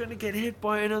 we're gonna get hit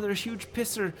by another huge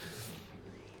pisser.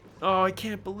 Oh, I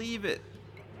can't believe it.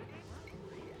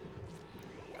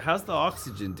 How's the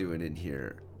oxygen doing in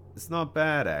here? It's not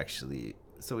bad, actually.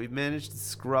 So we've managed to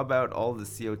scrub out all the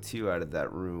CO2 out of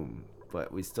that room,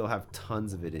 but we still have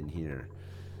tons of it in here.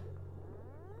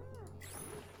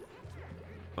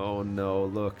 Oh no,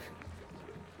 look.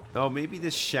 Oh, maybe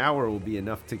this shower will be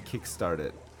enough to kickstart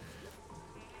it.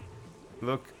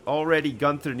 Look, already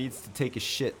Gunther needs to take a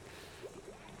shit.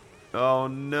 Oh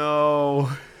no.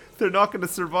 They're not going to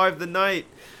survive the night.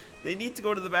 They need to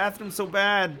go to the bathroom so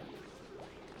bad.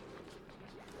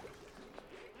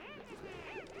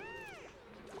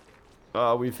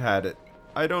 Oh, we've had it.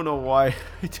 I don't know why.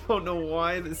 I don't know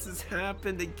why this has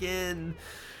happened again.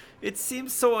 It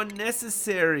seems so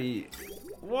unnecessary.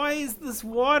 Why is this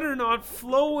water not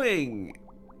flowing?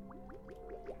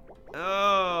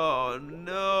 Oh,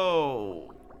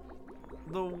 no.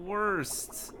 The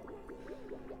worst.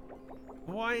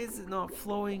 Why is it not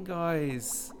flowing,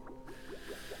 guys?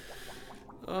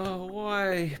 Oh,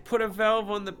 why? Put a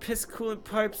valve on the piss coolant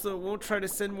pipe so it won't try to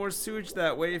send more sewage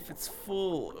that way if it's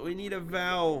full. We need a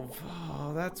valve.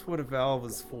 Oh, that's what a valve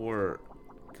is for.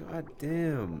 God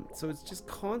damn. So it's just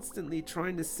constantly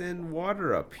trying to send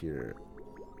water up here.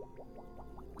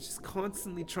 It's just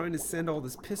constantly trying to send all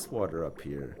this piss water up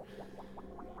here.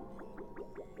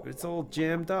 But it's all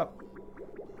jammed up.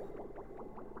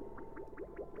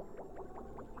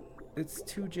 It's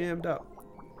too jammed up.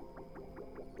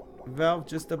 Valve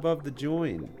just above the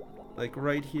join. Like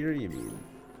right here, you mean?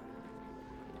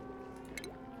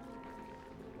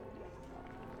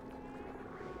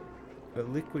 A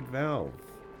liquid valve.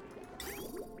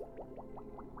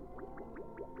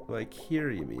 Like here,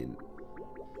 you mean?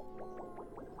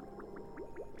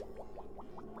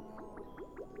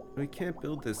 We can't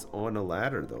build this on a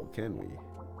ladder, though, can we?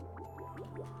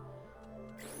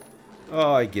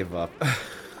 Oh, I give up.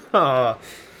 Oh,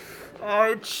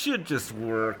 it should just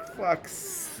work. Fuck's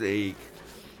sake.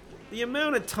 The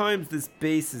amount of times this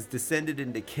base has descended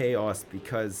into chaos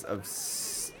because of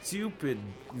stupid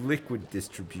liquid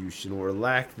distribution or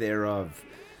lack thereof.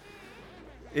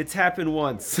 It's happened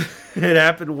once. It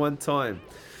happened one time.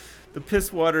 The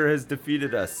piss water has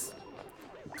defeated us.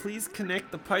 Please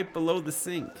connect the pipe below the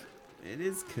sink. It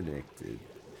is connected.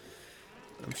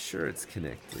 I'm sure it's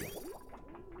connected.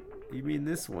 You mean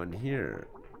this one here?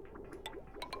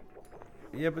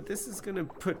 Yeah, but this is gonna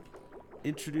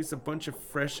introduce a bunch of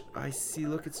fresh... I see,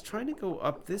 look, it's trying to go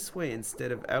up this way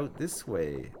instead of out this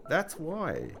way. That's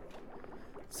why.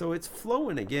 So it's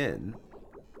flowing again.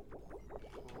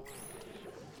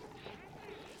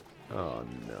 Oh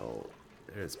no.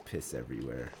 There's piss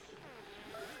everywhere.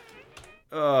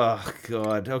 Oh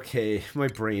god, okay. My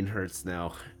brain hurts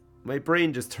now. My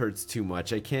brain just hurts too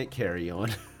much. I can't carry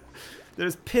on.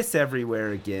 There's piss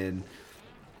everywhere again.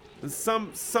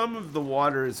 Some of the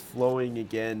water is flowing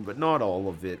again, but not all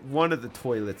of it. One of the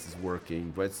toilets is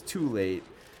working, but it's too late.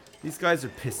 These guys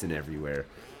are pissing everywhere.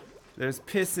 There's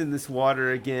piss in this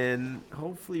water again.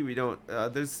 Hopefully we don't...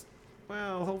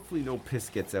 well, hopefully no piss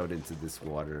gets out into this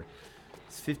water.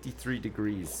 It's 53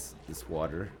 degrees, this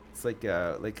water. It's like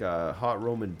a hot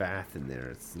Roman bath in there.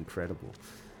 It's incredible.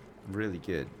 Really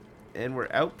good. And we're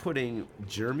outputting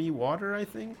germy water, I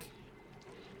think?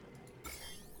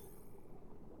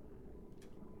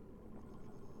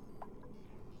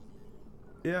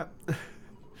 Yeah.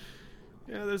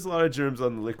 Yeah, there's a lot of germs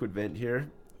on the liquid vent here.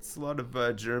 It's a lot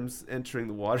of germs entering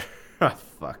the water. Oh,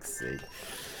 fuck's sake.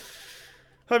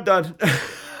 I'm done.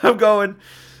 I'm going.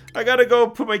 I gotta go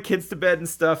put my kids to bed and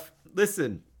stuff.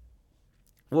 Listen.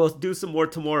 We'll do some more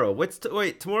tomorrow.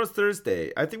 Wait, tomorrow's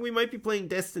Thursday. I think we might be playing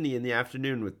Destiny in the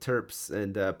afternoon with Terps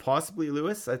and possibly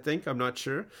Lewis, I think. I'm not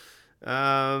sure.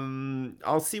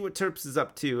 I'll see what Terps is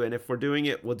up to, and if we're doing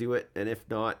it, we'll do it, and if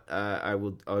not, I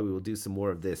will do some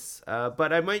more of this.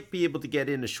 But I might be able to get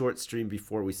in a short stream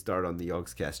before we start on the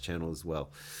Yogscast channel as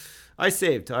well. I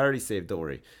already saved, don't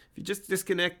worry. If you just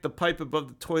disconnect the pipe above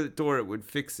the toilet door, it would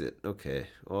fix it. Okay,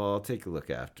 well, I'll take a look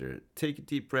after. Take a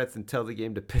deep breath and tell the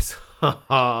game to piss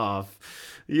off.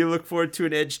 You look forward to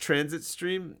an Edge Transit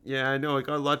stream? Yeah, I know, I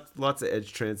got lots of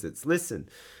Edge Transits. Listen,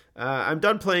 I'm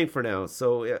done playing for now,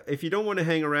 so if you don't want to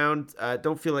hang around,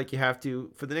 don't feel like you have to.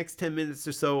 For the next 10 minutes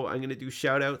or so, I'm going to do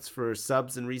shout-outs for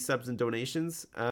subs and resubs and donations.